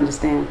questions I don't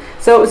understand.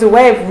 So it was a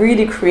way of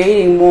really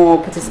creating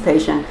more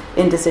participation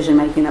in decision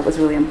making that was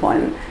really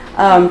important.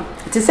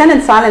 Dissent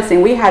and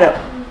silencing, we had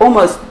an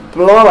almost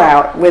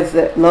blowout with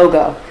the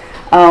logo.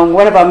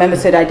 One of our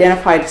members had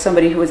identified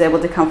somebody who was able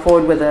to come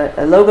forward with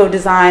a logo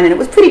design, and it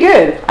was pretty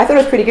good. I thought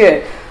it was pretty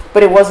good,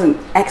 but it wasn't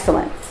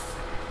excellent.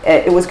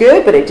 It was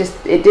good, but it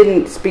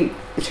didn't speak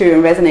true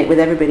and resonate with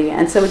everybody.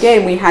 And so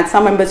again, we had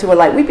some members who were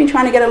like, we've been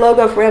trying to get a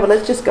logo forever,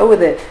 let's just go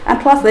with it. And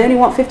plus, they only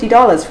want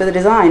 $50 for the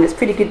design. It's a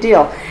pretty good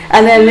deal.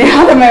 And then the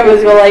other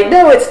members were like,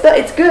 no, it's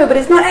good, but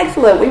it's not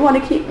excellent. We want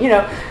to keep,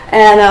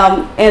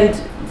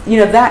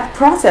 that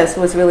process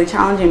was really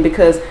challenging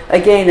because,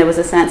 again, there was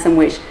a sense in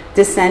which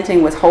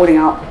dissenting was holding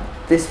up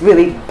this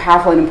really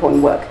powerful and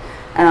important work.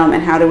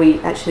 And how do we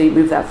actually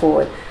move that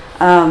forward?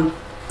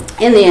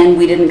 In the end,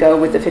 we didn't go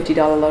with the $50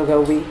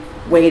 logo. We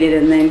waited,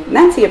 and then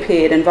Nancy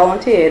appeared and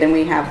volunteered, and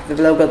we have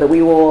the logo that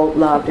we all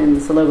loved, and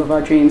it's the logo of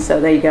our dreams. So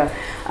there you go.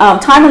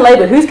 Time and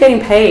labor. Who's getting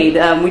paid?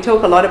 We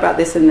talk a lot about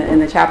this in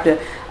the chapter.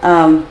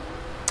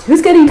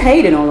 Who's getting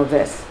paid in all of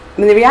this? I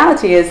mean, the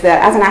reality is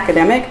that as an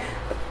academic,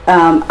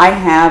 I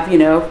have,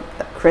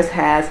 Chris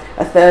has,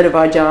 1/3 of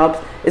our jobs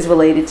is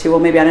related to, or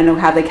maybe I don't know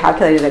how they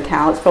calculated it,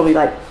 Cal, it's probably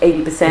like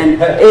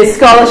 80% is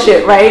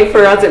scholarship, right?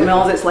 For us at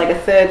Mills, it's like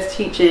 1/3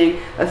 teaching,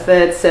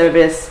 1/3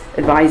 service,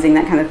 advising,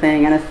 that kind of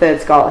thing, and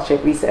 1/3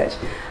 scholarship research.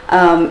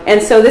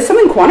 And so there's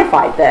something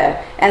quantified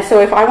there. And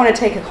so if I want to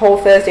take a whole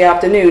Thursday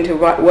afternoon to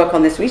work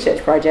on this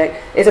research project,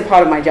 it's a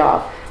part of my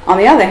job. On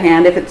the other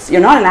hand, if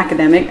you're not an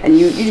academic and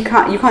you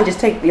can't just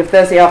take your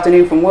Thursday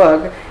afternoon from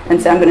work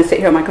and say, I'm going to sit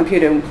here on my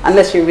computer,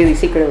 unless you're really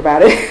secretive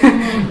about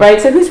it, right?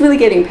 So who's really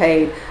getting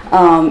paid?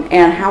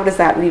 And how does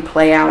that really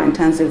play out in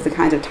terms of the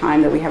kind of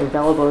time that we have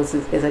available is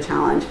a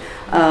challenge.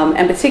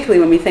 And particularly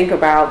when we think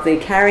about the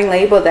caring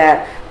labor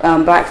that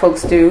black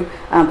folks do,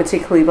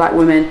 particularly black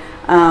women,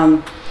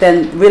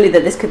 then really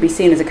that this could be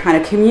seen as a kind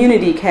of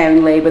community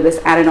caring labor that's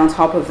added on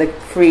top of the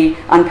free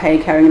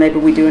unpaid caring labor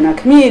we do in our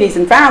communities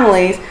and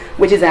families,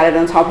 which is added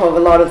on top of a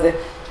lot of the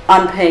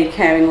unpaid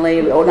caring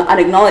labor or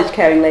unacknowledged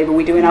caring labor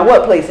we do in our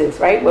workplaces,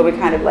 right, where we're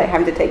kind of like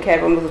having to take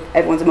care of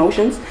everyone's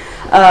emotions.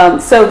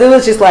 So there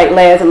was just like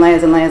layers and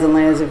layers and layers and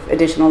layers of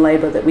additional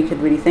labor that we could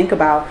really think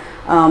about.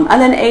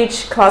 And then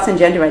age, class, and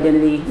gender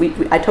identity.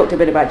 I talked a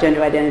bit about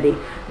gender identity,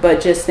 but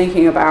just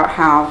thinking about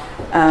how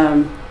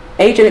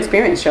age and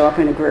experience show up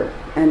in a group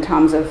in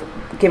terms of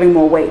giving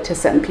more weight to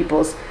certain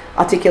people's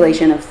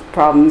articulation of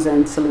problems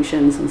and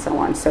solutions and so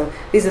on. So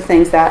these are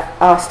things that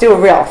are still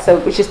real. So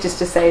which is just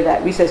to say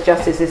that research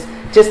justice is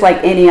just like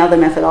any other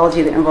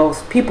methodology that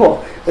involves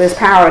people. There's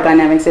power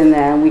dynamics in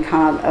there, and we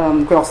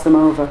can't gloss them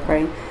over,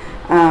 right?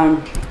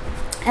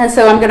 And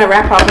so I'm going to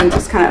wrap up and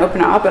just kind of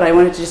open it up, but I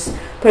wanted to just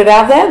put it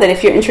out there that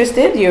if you're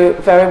interested, you're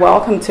very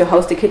welcome to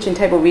host a kitchen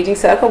table reading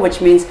circle, which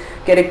means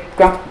get a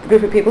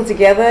group of people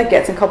together,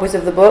 get some copies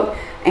of the book,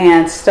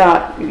 and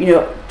start,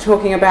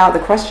 talking about the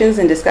questions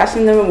and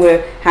discussing them. And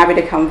we're happy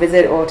to come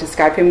visit or to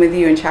Skype in with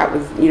you and chat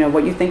with,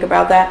 what you think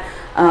about that.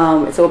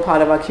 It's all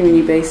part of our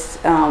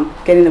community-based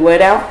getting the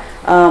word out.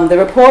 The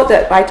report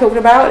that I talked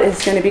about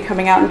is going to be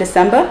coming out in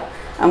December,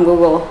 and we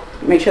will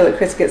make sure that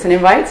Chris gets an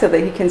invite so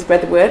that he can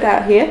spread the word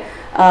out here.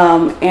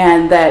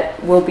 And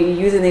that we'll be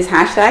using these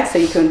hashtags, so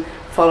you can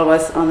follow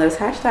us on those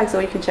hashtags,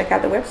 or you can check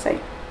out the website.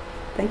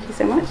 Thank you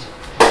so much.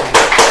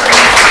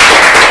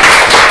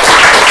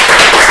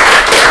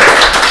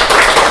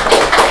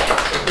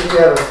 I think we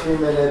have a few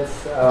minutes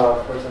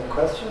for some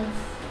questions.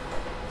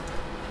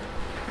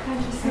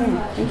 Thank you so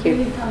much. Thank you. I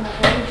really found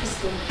that very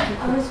interesting.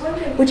 I was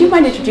wondering, would you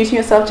mind introducing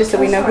yourself just so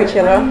we know who each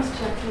other are? My name's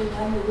Jacqueline.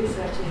 I'm a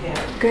researcher here.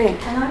 Great.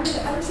 And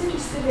I was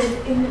interested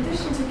in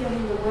addition to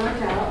getting the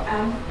word out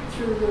and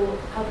through your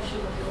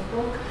publishing of your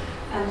book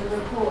and the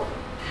report,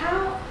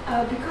 how,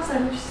 because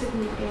I'm interested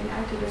in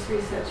activist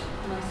research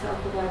myself,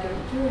 although I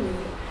don't do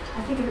anything,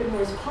 I think of it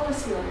more as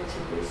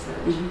policy-oriented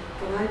research,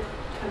 what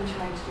I'm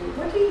trying to do.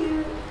 What do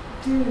you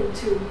do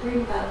to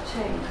bring about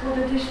change? What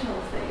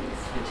additional things?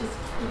 Which is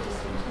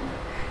interesting to know.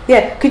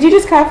 Yeah, could you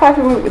just clarify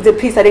for me the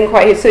piece I didn't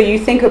quite hear? So you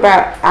think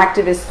about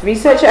activist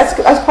research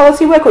as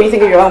policy work, or you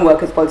think of your own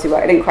work as policy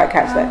work? I didn't quite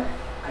catch that.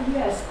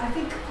 Yes, I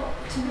think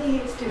to me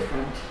it's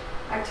different,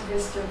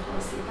 activist and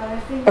policy, but I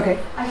think, okay.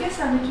 I guess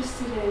I'm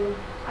interested in,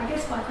 I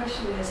guess my question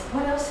question is,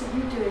 what else are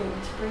you doing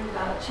to bring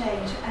about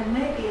change, and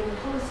maybe in the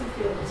policy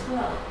field as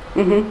well?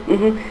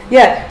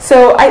 Yeah,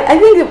 so I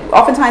think that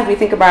oftentimes we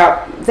think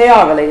about, they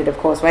are related, of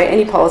course, right?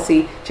 Any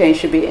policy change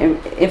should be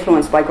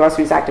influenced by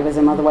grassroots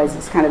activism, otherwise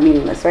it's kind of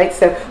meaningless, right?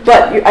 So,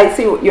 but I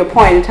see your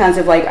point in terms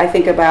of, like, I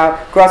think about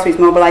grassroots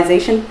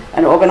mobilization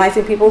and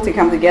organizing people to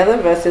come together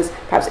versus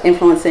perhaps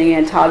influencing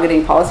and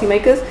targeting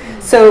policymakers.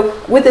 So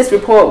with this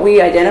report, we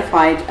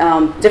identified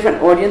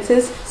different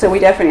audiences. So we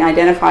definitely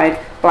identified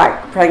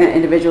Black pregnant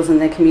individuals and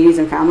their communities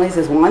and families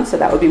as one, so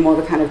that would be more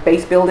the kind of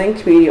base building,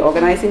 community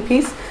organizing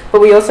piece. But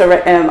we also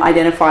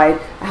identified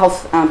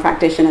health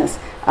practitioners,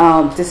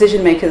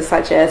 decision makers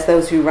such as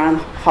those who run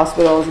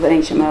hospitals, the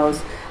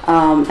HMOs,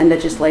 and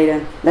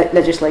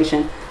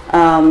legislation,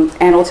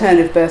 and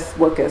alternative birth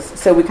workers.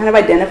 So we kind of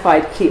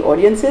identified key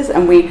audiences,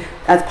 and we,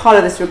 as part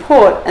of this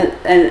report,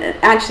 and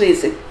actually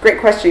it's a great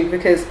question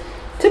because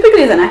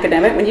typically as an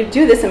academic, when you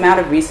do this amount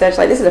of research,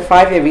 like this is a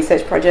 5-year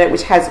research project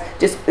which has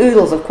just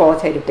oodles of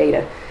qualitative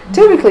data.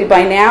 Typically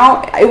by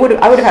now, I would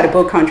have had a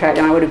book contract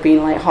and I would have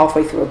been like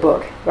halfway through a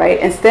book, right?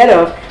 Instead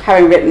of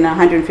having written a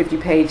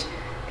 150-page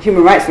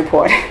human rights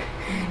report.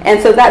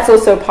 And so that's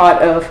also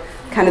part of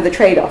kind of the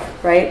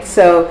trade-off, right?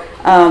 So,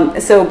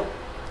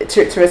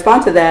 to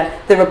respond to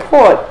that, the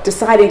report,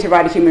 deciding to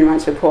write a human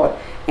rights report,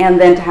 and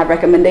then to have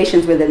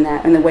recommendations within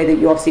that in the way that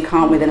you obviously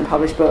can't within a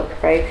published book,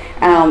 right,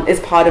 is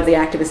part of the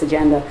activist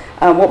agenda.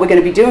 What we're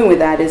going to be doing with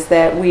that is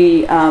that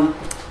we,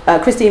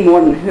 Christine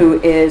Morton, who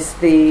is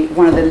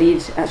one of the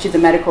lead, she's a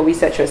medical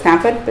researcher at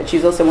Stanford, but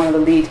she's also one of the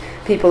lead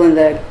people in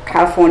the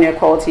California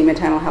Quality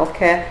Maternal Health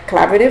Care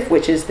Collaborative,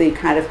 which is the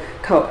kind of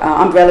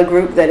umbrella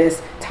group that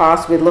is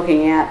tasked with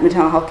looking at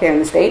maternal health care in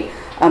the state.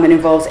 It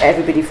involves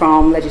everybody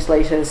from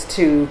legislators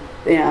to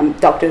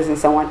doctors and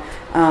so on.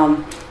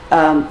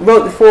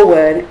 Wrote the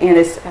foreword and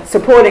is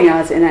supporting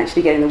us in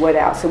actually getting the word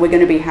out. So we're going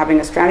to be having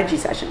a strategy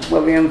session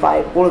where we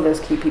invite all of those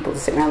key people to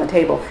sit around the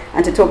table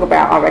and to talk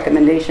about our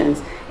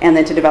recommendations and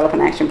then to develop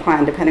an action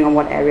plan depending on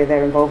what area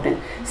they're involved in.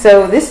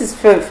 So this is,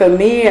 for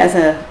me as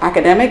an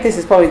academic, this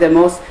is probably the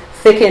most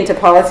thick into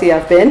policy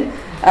I've been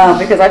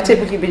because I've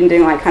typically been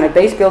doing like kind of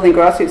base building,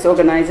 grassroots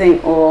organizing,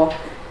 or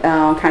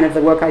kind of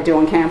the work I do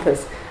on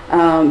campus.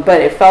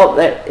 But it felt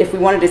that if we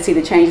wanted to see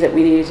the change that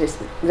we needed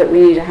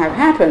to have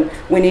happen,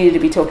 we needed to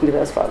be talking to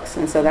those folks,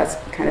 and so that's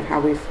kind of how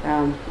we've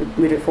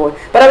moved it forward.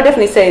 But I would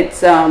definitely say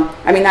it's,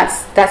 I mean,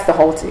 that's the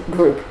whole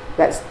group.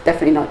 That's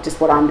definitely not just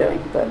what I'm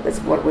doing, but that's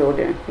what we're all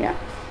doing. Yeah.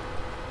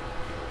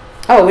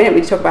 Oh, we didn't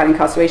really talk about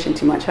incarceration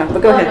too much, huh?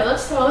 But go ahead. No,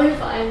 that's totally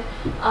fine.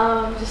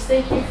 Just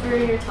thank you for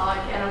your talk,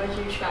 and I'm a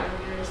huge fan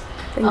of yours.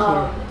 Thank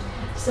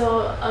you. So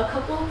a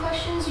couple of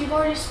questions. You've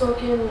already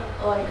spoken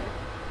like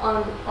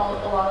on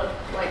a lot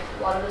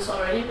of this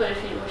already, but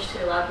if you wish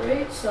to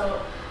elaborate.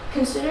 So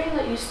considering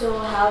that you still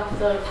have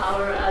the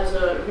power as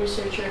a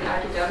researcher and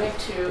academic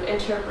to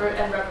interpret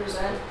and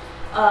represent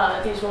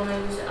these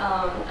women's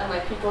and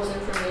like people's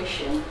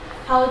information,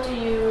 how do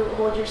you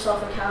hold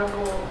yourself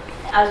accountable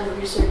as a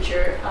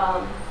researcher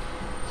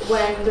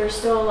when there's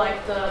still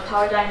like the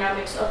power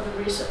dynamics of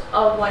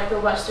the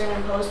Western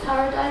imposed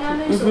power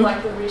dynamics of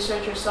like the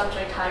researcher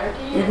subject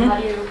hierarchy, and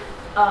how do you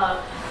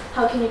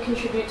how can you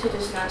contribute to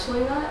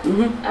dismantling that?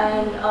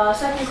 And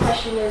second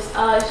question is...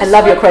 I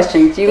love your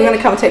questions. You're going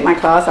to come take my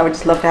class? I would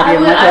just love to have you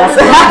in my class.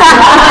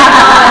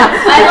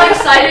 I like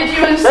cited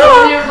you in so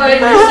many of my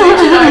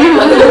research and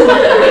articles.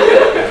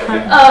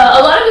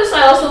 A lot of this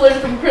I also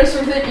learned from Chris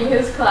from taking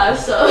his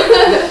class, so...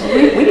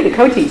 we need to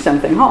co-teach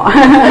something, huh?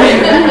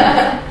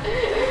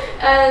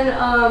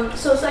 And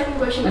so second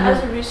question,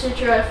 as a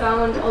researcher, I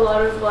found a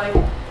lot of like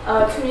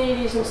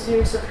communities and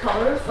students of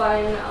color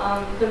find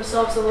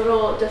themselves a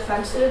little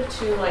defensive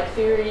to like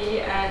theory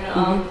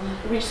and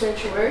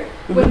research work.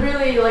 When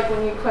really, like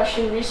when you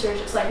question research,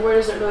 it's like where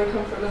does it really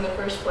come from in the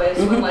first place?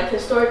 When like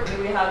historically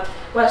we have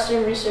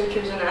Western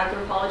researchers and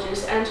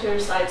anthropologists enter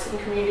sites and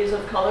communities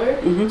of color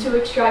to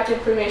extract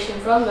information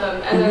from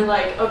them and then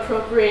like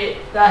appropriate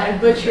that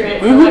and butcher it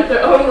for like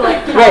their own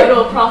like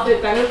capital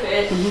profit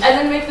benefit and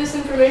then make this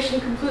information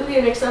completely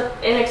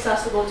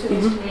inaccessible to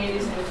these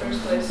communities in the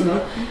first place.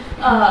 So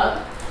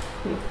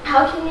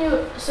how can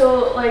you,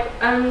 so like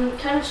I'm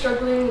kind of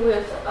struggling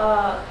with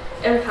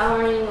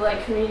empowering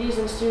like communities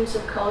and students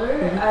of color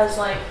as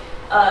like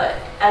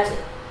as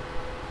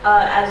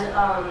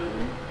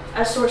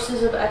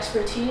sources of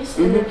expertise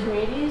in their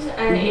communities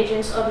and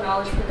agents of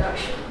knowledge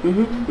production.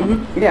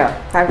 Yeah,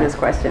 fabulous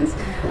questions.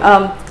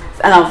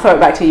 And I'll throw it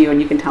back to you and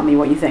you can tell me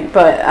what you think.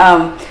 But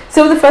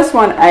so the first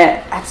one,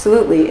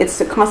 absolutely, it's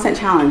a constant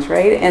challenge,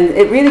 right? And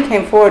it really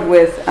came forward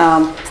with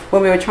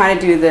when we were trying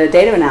to do the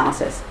data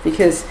analysis,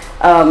 because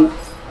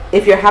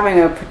if you're having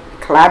a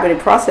collaborative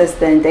process,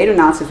 then data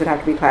analysis would have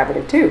to be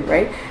collaborative too,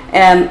 right?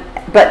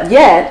 But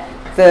yet,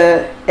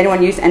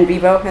 anyone use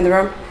NVivo in the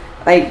room?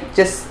 Like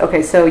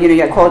okay, so you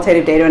got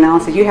qualitative data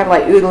analysis, you have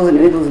like oodles and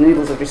oodles and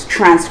oodles of just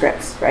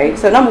transcripts, right?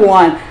 So number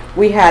one,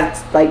 we had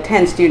like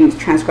 10 students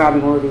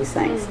transcribing all of these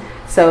things.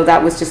 So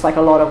that was just like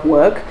a lot of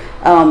work.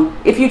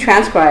 if you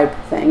transcribe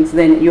things,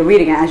 then you're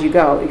reading it as you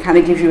go. It kind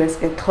of gives you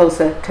a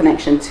closer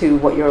connection to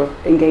what you're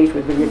engaged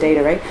with your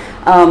data, right?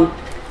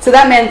 So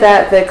that meant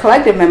that the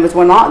collective members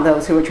were not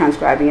those who were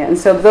transcribing it. And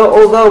so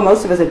although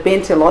most of us had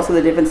been to lots of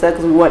the different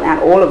circles, we weren't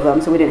at all of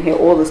them, so we didn't hear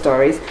all the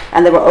stories.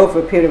 And they were over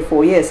a period of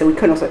 4 years, so we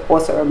couldn't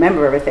also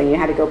remember everything. You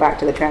had to go back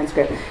to the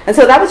transcript. And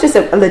so that was just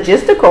a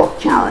logistical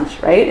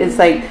challenge, right?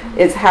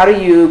 It's how do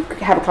you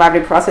have a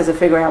collaborative process of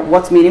figuring out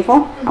what's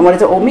meaningful and what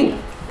does it all mean?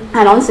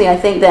 And honestly, I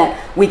think that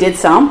we did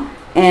some,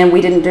 and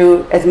we didn't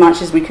do as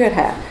much as we could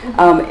have.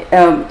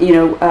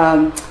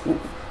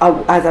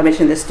 As I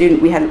mentioned,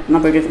 we had a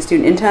number of different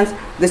student interns.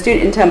 The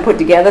student intern put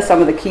together some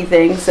of the key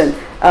things and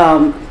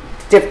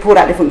pulled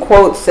out different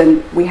quotes,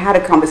 and we had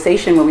a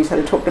conversation where we sort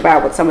of talked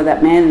about what some of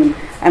that meant,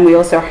 and we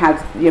also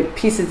had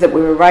pieces that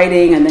we were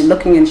writing and then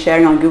looking and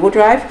sharing on Google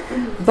Drive.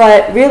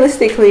 But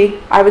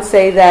realistically, I would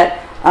say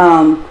that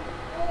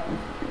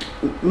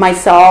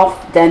myself,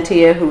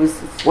 Dantia, who was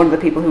one of the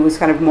people who was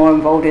kind of more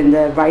involved in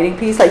the writing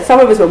piece, like some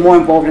of us were more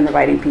involved in the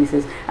writing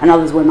pieces and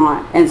others were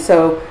not. And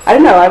so, I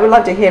don't know, I would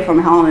love to hear from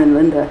Helen and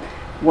Linda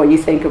what you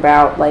think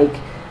about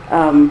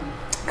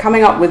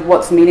coming up with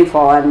what's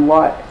meaningful and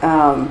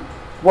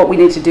what we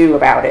need to do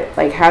about it.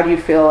 Like, how do you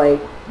feel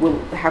like,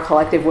 how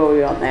collective were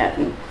we on that?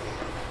 And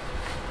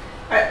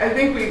I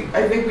think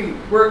we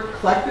work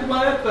collective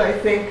on it, but I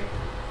think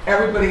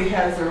everybody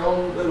has their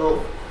own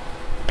little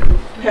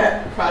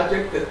pet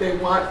project that they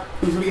want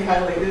to be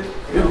highlighted,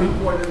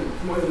 more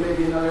than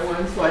maybe another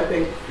one. So I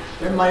think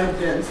there might have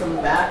been some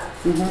of that.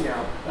 If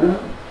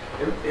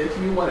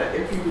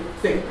you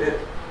think that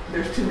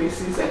there's too many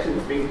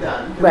C-sections being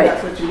done, then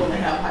that's what you want to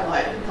have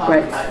highlighted and talked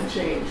about and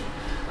changed.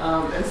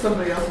 And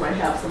somebody else might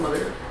have some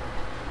other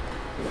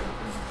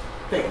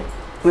thing.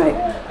 So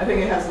I think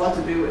it has a lot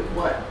to do with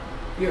what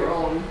your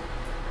own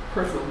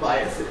personal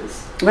bias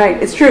is.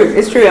 Right, it's true,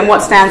 and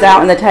what stands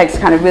out in the text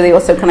kind of really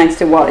also connects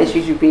to what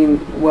issues you've been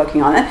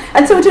working on.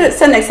 And so to a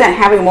certain extent,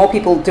 having more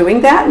people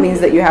doing that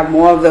means that you have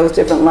more of those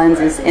different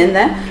lenses in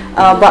there.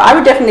 But I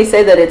would definitely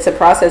say that it's a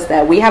process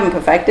that we haven't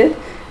perfected,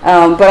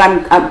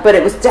 but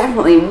it was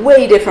definitely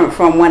way different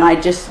from when I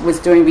just was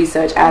doing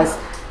research as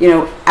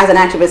an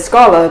activist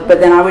scholar, but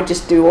then I would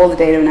just do all the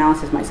data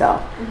analysis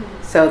myself.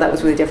 So that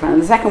was really different.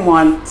 And the second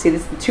one, see,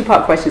 this is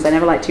two-part questions. I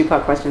never like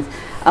two-part questions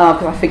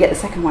because I forget the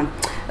second one.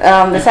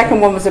 The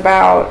second one was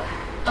about...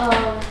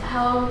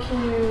 how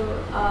can you...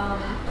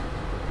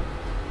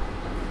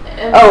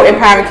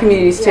 empowering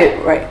communities too.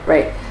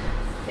 Right.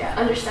 Yeah,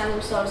 understand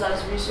themselves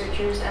as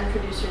researchers and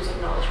producers of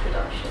knowledge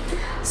production.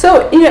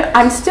 So,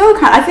 I'm still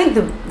I think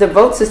the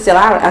votes are still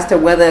out as to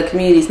whether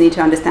communities need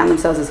to understand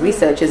themselves as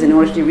researchers in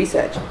order to do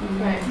research.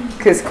 Right.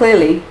 Because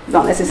clearly,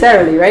 not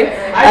necessarily, right?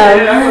 I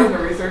wasn't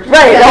a researcher.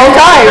 Right, the whole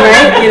time,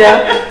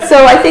 right?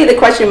 So I think the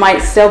question might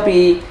still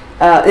be,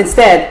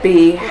 instead,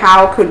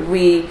 how could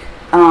we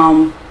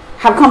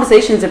have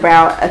conversations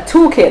about a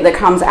toolkit that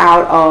comes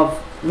out of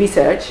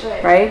research,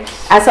 right,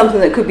 as something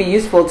that could be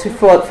useful to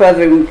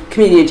furthering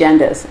community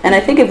agendas. And I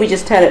think if we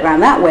just turn it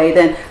around that way,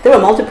 then there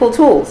are multiple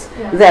tools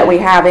that we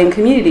have in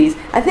communities.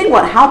 I think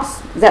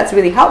that's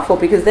really helpful,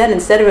 because then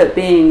instead of it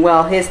being,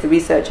 well, here's the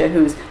researcher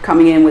who's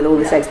coming in with all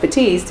this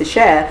expertise to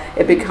share,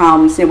 it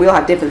becomes, we all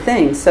have different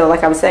things. So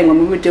like I was saying, when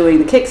we were doing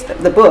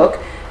the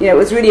book, it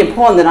was really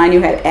important that I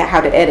knew how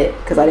to edit,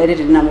 because I'd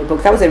edited a number of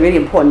books. That was a really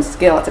important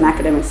skill. It's an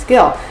academic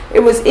skill. It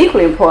was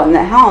equally important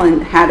that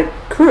Helen had a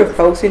crew of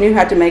folks who knew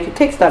how to make a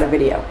Kickstarter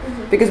video,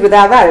 because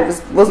without that,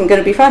 it wasn't going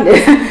to be funded.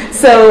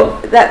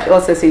 So that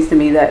also seems to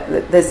me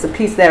that there's a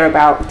piece there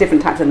about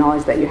different types of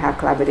knowledge that you have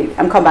collaborating.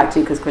 I'm come back to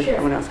you because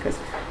everyone else, Chris.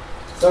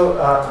 So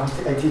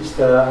I teach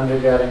the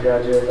undergrad and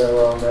graduate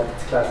level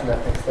methods class in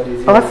ethnic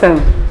studies here. Awesome.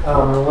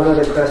 And one of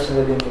the questions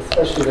I think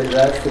especially the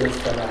grad students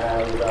kind of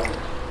have is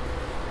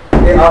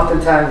they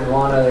oftentimes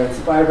they're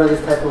inspired by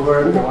this type of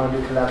work, they want to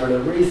do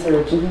collaborative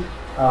research,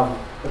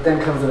 but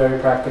then comes a very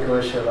practical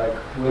issue like,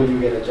 will you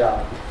get a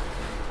job?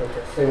 So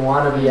they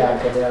want to be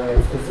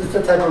academics. Is this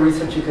the type of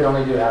research you could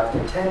only do after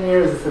 10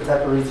 years? Is this the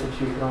type of research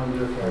you could only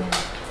do if you're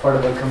part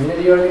of a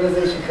community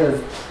organization?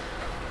 Because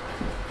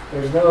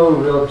there's no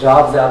real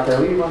jobs out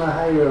there. We want to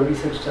hire a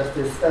research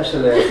justice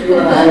specialist. We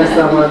want to hire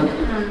someone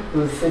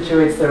who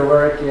situates their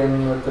work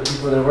in what the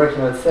people they're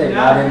working with say,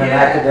 not in an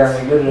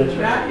academic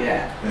literature. Not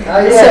yet.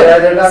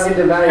 They're not being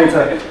demanded.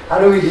 So how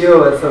do we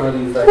deal with some of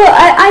these? Well,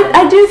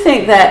 I do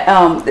think that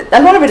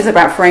a lot of it is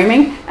about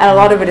framing, and a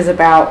lot of it is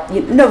about,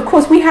 of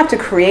course, we have to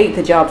create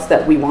the jobs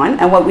that we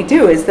want, and what we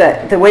do is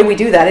that the way we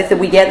do that is that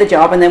we get the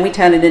job and then we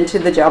turn it into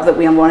the job that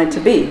we want it to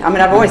be. I mean,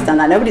 I've always done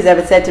that. Nobody's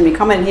ever said to me,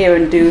 come in here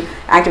and do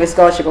activist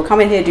scholarship, or come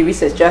in here do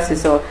research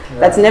justice, or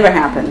that's never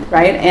happened,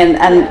 right?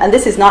 And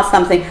this is not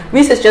something,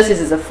 research justice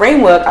is a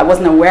framework. I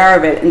wasn't aware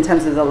of it in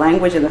terms of the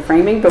language and the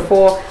framing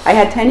before I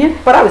had tenure,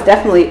 but I was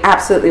definitely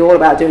absolutely all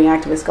about doing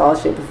activist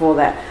scholarship before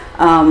that.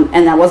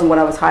 And that wasn't what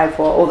I was hired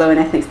for, although in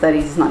ethnic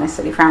studies it's not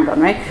necessarily frowned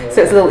on, right?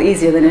 So it's a little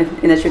easier than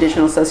in a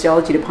traditional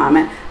sociology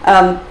department.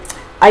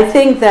 I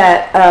think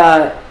that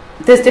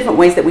there's different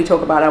ways that we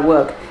talk about our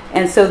work.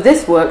 And so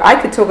this work, I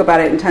could talk about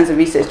it in terms of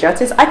research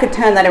justice. I could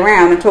turn that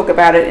around and talk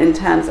about it in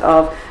terms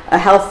of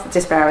health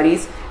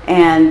disparities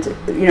and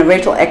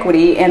racial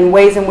equity, and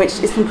ways in which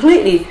it's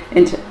completely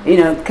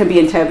can be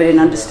interpreted and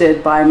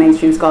understood by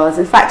mainstream scholars.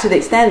 In fact, to the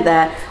extent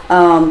that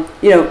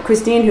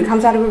Christine, who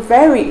comes out of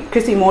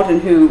Christine Morton,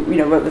 who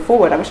wrote the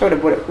foreword, I wish I would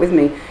have brought it with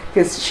me,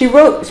 because she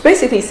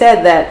basically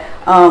said that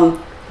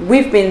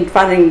we've been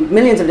funding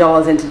millions of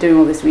dollars into doing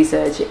all this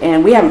research,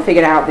 and we haven't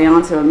figured out the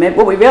answer. And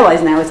what we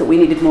realize now is that we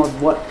needed more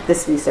of what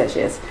this research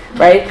is,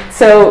 right?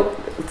 So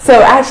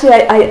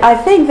actually, I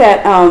think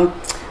that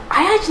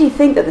I actually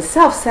think that the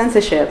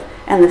self-censorship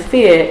and the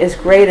fear is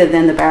greater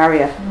than the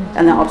barrier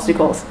and the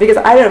obstacles. Because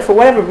I don't know, for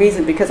whatever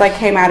reason, because I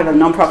came out of a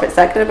nonprofit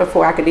sector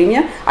before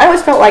academia, I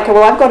always felt like,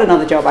 well, I've got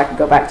another job I could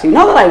go back to.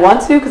 Not that I want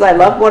to, because I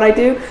love what I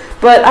do,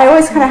 but I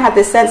always kind of had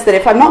this sense that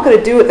if I'm not going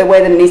to do it the way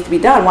that it needs to be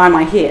done, why am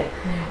I here?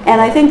 And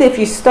I think that if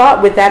you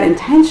start with that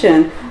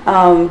intention,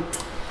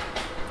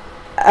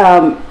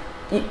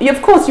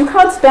 of course, you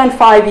can't spend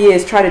 5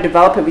 years trying to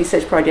develop a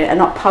research project and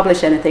not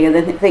publish anything and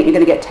then think you're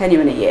going to get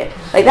tenure in a year.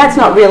 Like, that's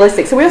not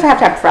realistic. So we also have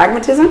to have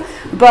pragmatism,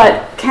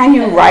 but can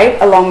you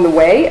write along the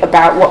way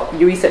about what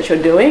your research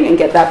you're doing and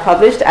get that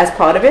published as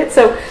part of it?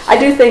 So I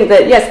do think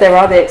that, yes, there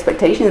are the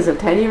expectations of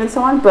tenure and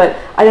so on, but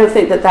I don't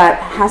think that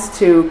that has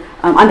to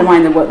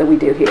undermine the work that we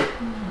do here.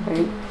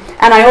 Right?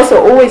 And I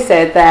also always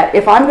said that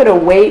if I'm going to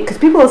wait, because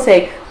people will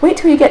say, wait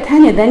till you get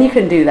tenure, then you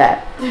can do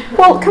that.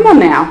 Well, come on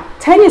now.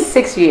 Tenure is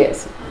 6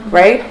 years.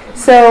 Right?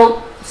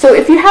 So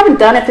if you haven't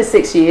done it for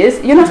 6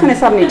 years, you're not going to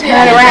suddenly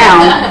turn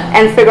around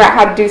and figure out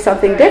how to do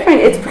something different.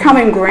 It's become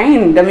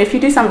ingrained. I mean, if you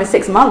do something for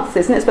 6 months,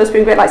 isn't it supposed to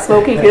be great, like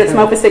smoking? If you don't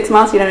smoke for 6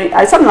 months,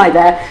 something like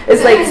that.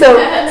 It's like,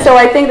 so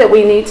I think that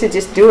we need to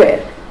just do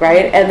it,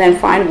 right? And then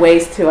find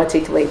ways to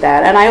articulate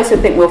that. And I also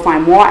think we'll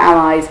find more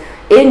allies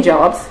in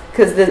jobs,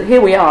 because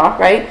here we are,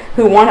 right,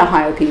 who want to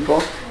hire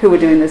people who are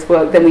doing this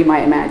work than we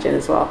might imagine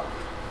as well.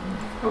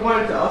 I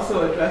wanted to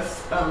also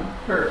address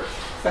her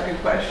second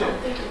question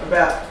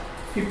about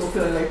people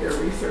feeling like they're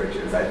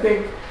researchers. I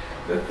think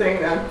the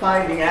thing that I'm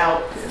finding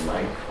out in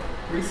my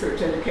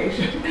research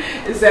education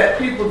is that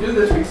people do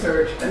this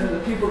research, and then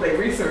the people they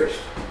researched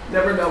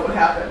never know what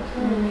happened.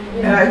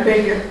 And I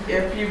think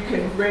if you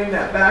can bring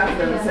that back to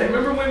them and say,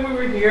 remember when we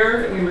were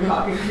here and we were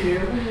talking to you,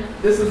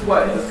 this is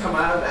what has come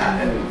out of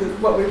that.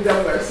 And what we've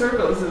done with our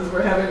circles is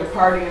we're having a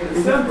party in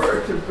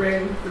December to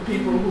bring the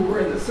people who were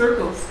in the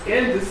circles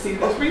in to see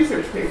this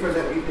research paper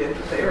that we did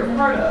that they were a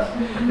part of.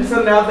 And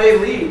so now they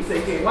leave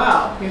thinking,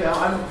 wow,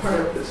 I'm a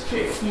part of this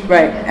change.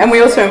 Right. And we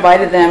also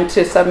invited them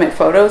to submit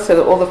photos, so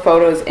that all the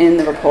photos in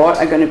the report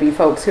are going to be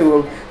folks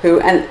who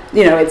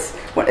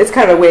it's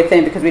kind of a weird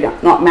thing because we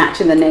don't not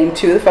matching the name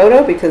to the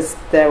photo because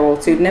they're all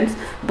pseudonyms,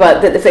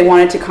 but that if they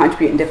wanted to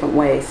contribute in different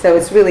ways. So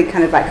it's really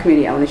kind of about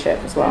community ownership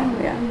as well.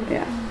 Yeah.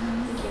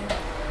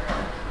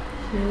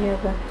 Any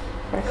other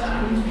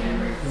questions?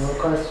 More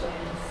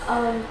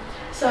questions?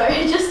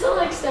 Sorry, just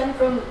to stem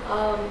from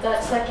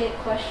that second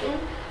question.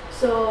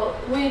 So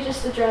we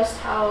just addressed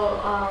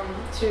how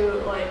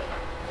to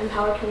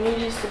empower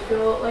communities to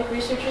feel like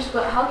researchers,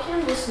 but how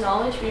can this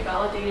knowledge be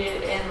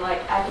validated in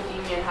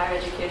academia and higher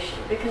education?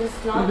 Because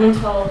it's not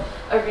until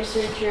a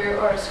researcher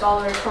or a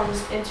scholar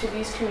comes into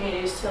these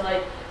communities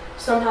to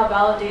somehow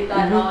validate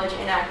that knowledge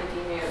in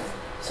academia.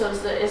 So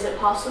is it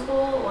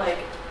possible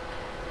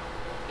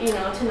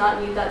to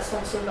not need that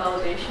sense of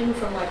validation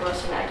from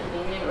Western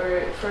academia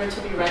or for it to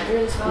be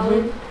rendered as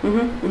valid?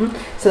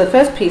 So the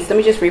first piece, let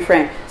me just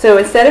reframe. So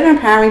instead of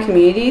empowering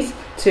communities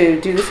to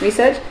do this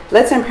research,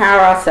 let's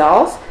empower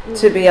ourselves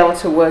to be able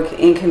to work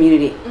in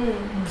community.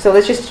 So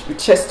let's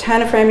just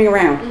turn the framing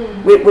around.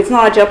 It's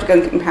not our job to go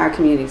and empower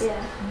communities.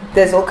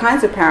 There's all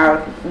kinds of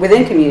power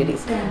within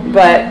communities.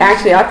 But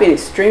actually, I've been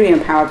extremely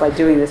empowered by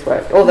doing this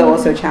work, although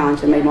also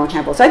challenged and made more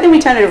accountable. So I think we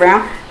turn it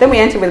around. Then we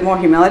enter with more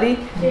humility.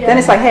 Then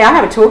it's like, hey, I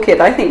have a toolkit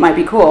that I think might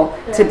be cool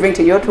to bring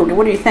to your toolkit.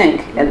 What do you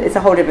think? And it's a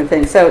whole different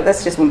thing. So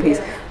that's just one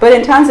piece. But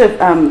in terms of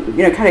kind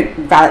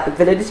of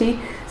validity,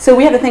 so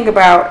we have to think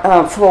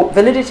about for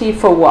validity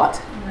for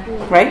what,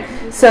 right?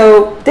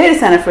 So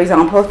DataCenter, for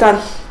example, have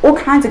done all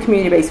kinds of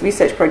community-based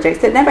research projects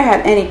that never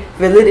had any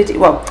validity.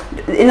 Well,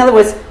 in other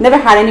words, never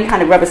had any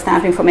kind of rubber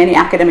stamping from any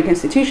academic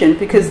institution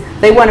because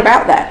they weren't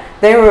about that.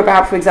 They were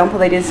about, for example,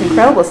 they did this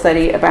incredible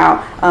study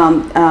about,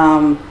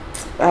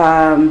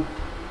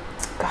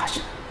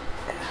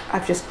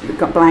 I've just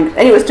got blank.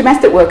 Anyway, it was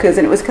domestic workers,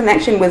 and it was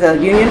connection with a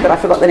union, but I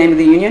forgot the name of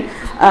the union.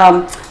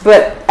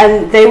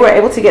 And they were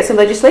able to get some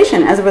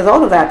legislation as a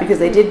result of that because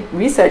they did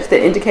research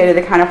that indicated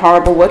the kind of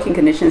horrible working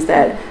conditions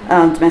that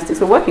domestics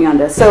were working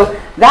under. So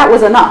that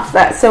was enough.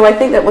 So I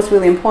think that what's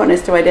really important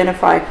is to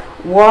identify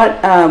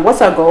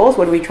what's our goals,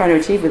 what are we trying to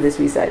achieve with this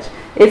research.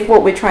 If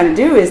what we're trying to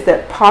do is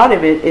that part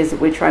of it is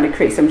that we're trying to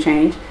create some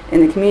change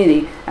in the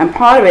community, and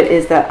part of it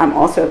is that I'm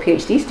also a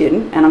PhD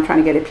student and I'm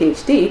trying to get a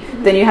PhD,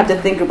 then you have to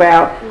think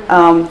about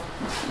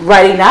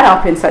writing that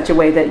up in such a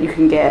way that you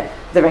can get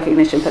the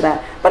recognition for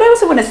that. But I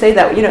also want to say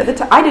that, you know,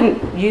 I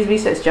didn't use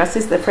research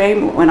justice, the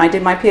frame, when I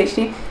did my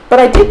PhD, but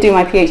I did do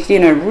my PhD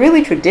in a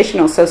really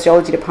traditional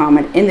sociology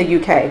department in the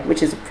UK,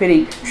 which is a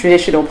pretty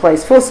traditional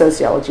place for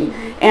sociology.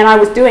 And I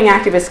was doing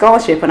activist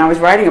scholarship, and I was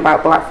writing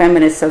about black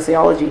feminist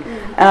sociology.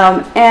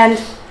 And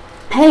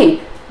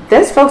hey,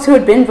 there's folks who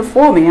had been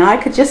before me, and I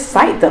could just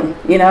cite them,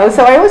 you know.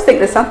 So I always think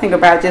there's something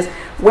about just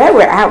where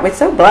we're at. We're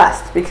so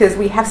blessed because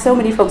we have so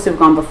many folks who've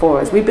gone before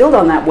us. We build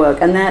on that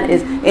work, and that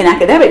is, in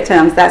academic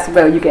terms, that's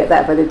where you get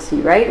that validity,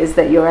 right? Is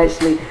that you're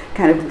actually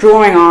kind of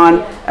drawing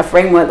on a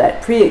framework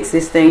that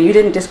pre-existing. You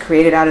didn't just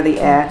create it out of the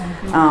air.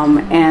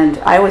 And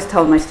I always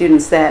tell my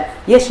students that,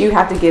 yes, you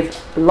have to give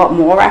a lot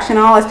more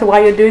rationale as to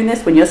why you're doing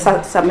this. When you're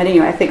submitting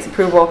your ethics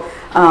approval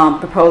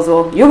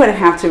proposal, you're going to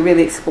have to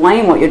really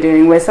explain what you're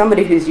doing, where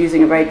somebody who's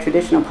using a very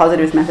traditional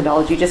positivist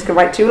methodology just could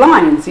write 2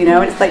 lines, you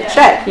know, and it's like,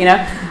 check, you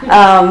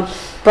know.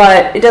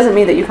 But it doesn't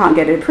mean that you can't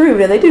get it approved,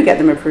 and they do get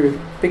them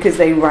approved because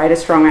they write a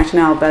strong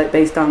rationale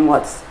based on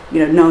what's, you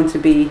know, known to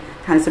be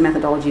kind of some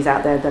methodologies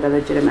out there that are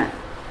legitimate.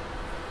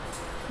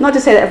 Not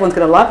to say that everyone's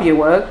going to love your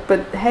work,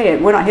 but hey,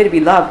 we're not here to be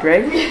loved,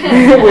 right?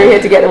 We're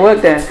here to get the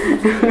work done.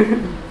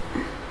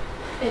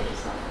 Thank you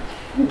so much.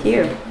 Thank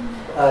you.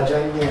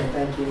 Join me in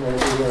thanking the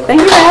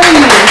Thank you for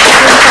having me.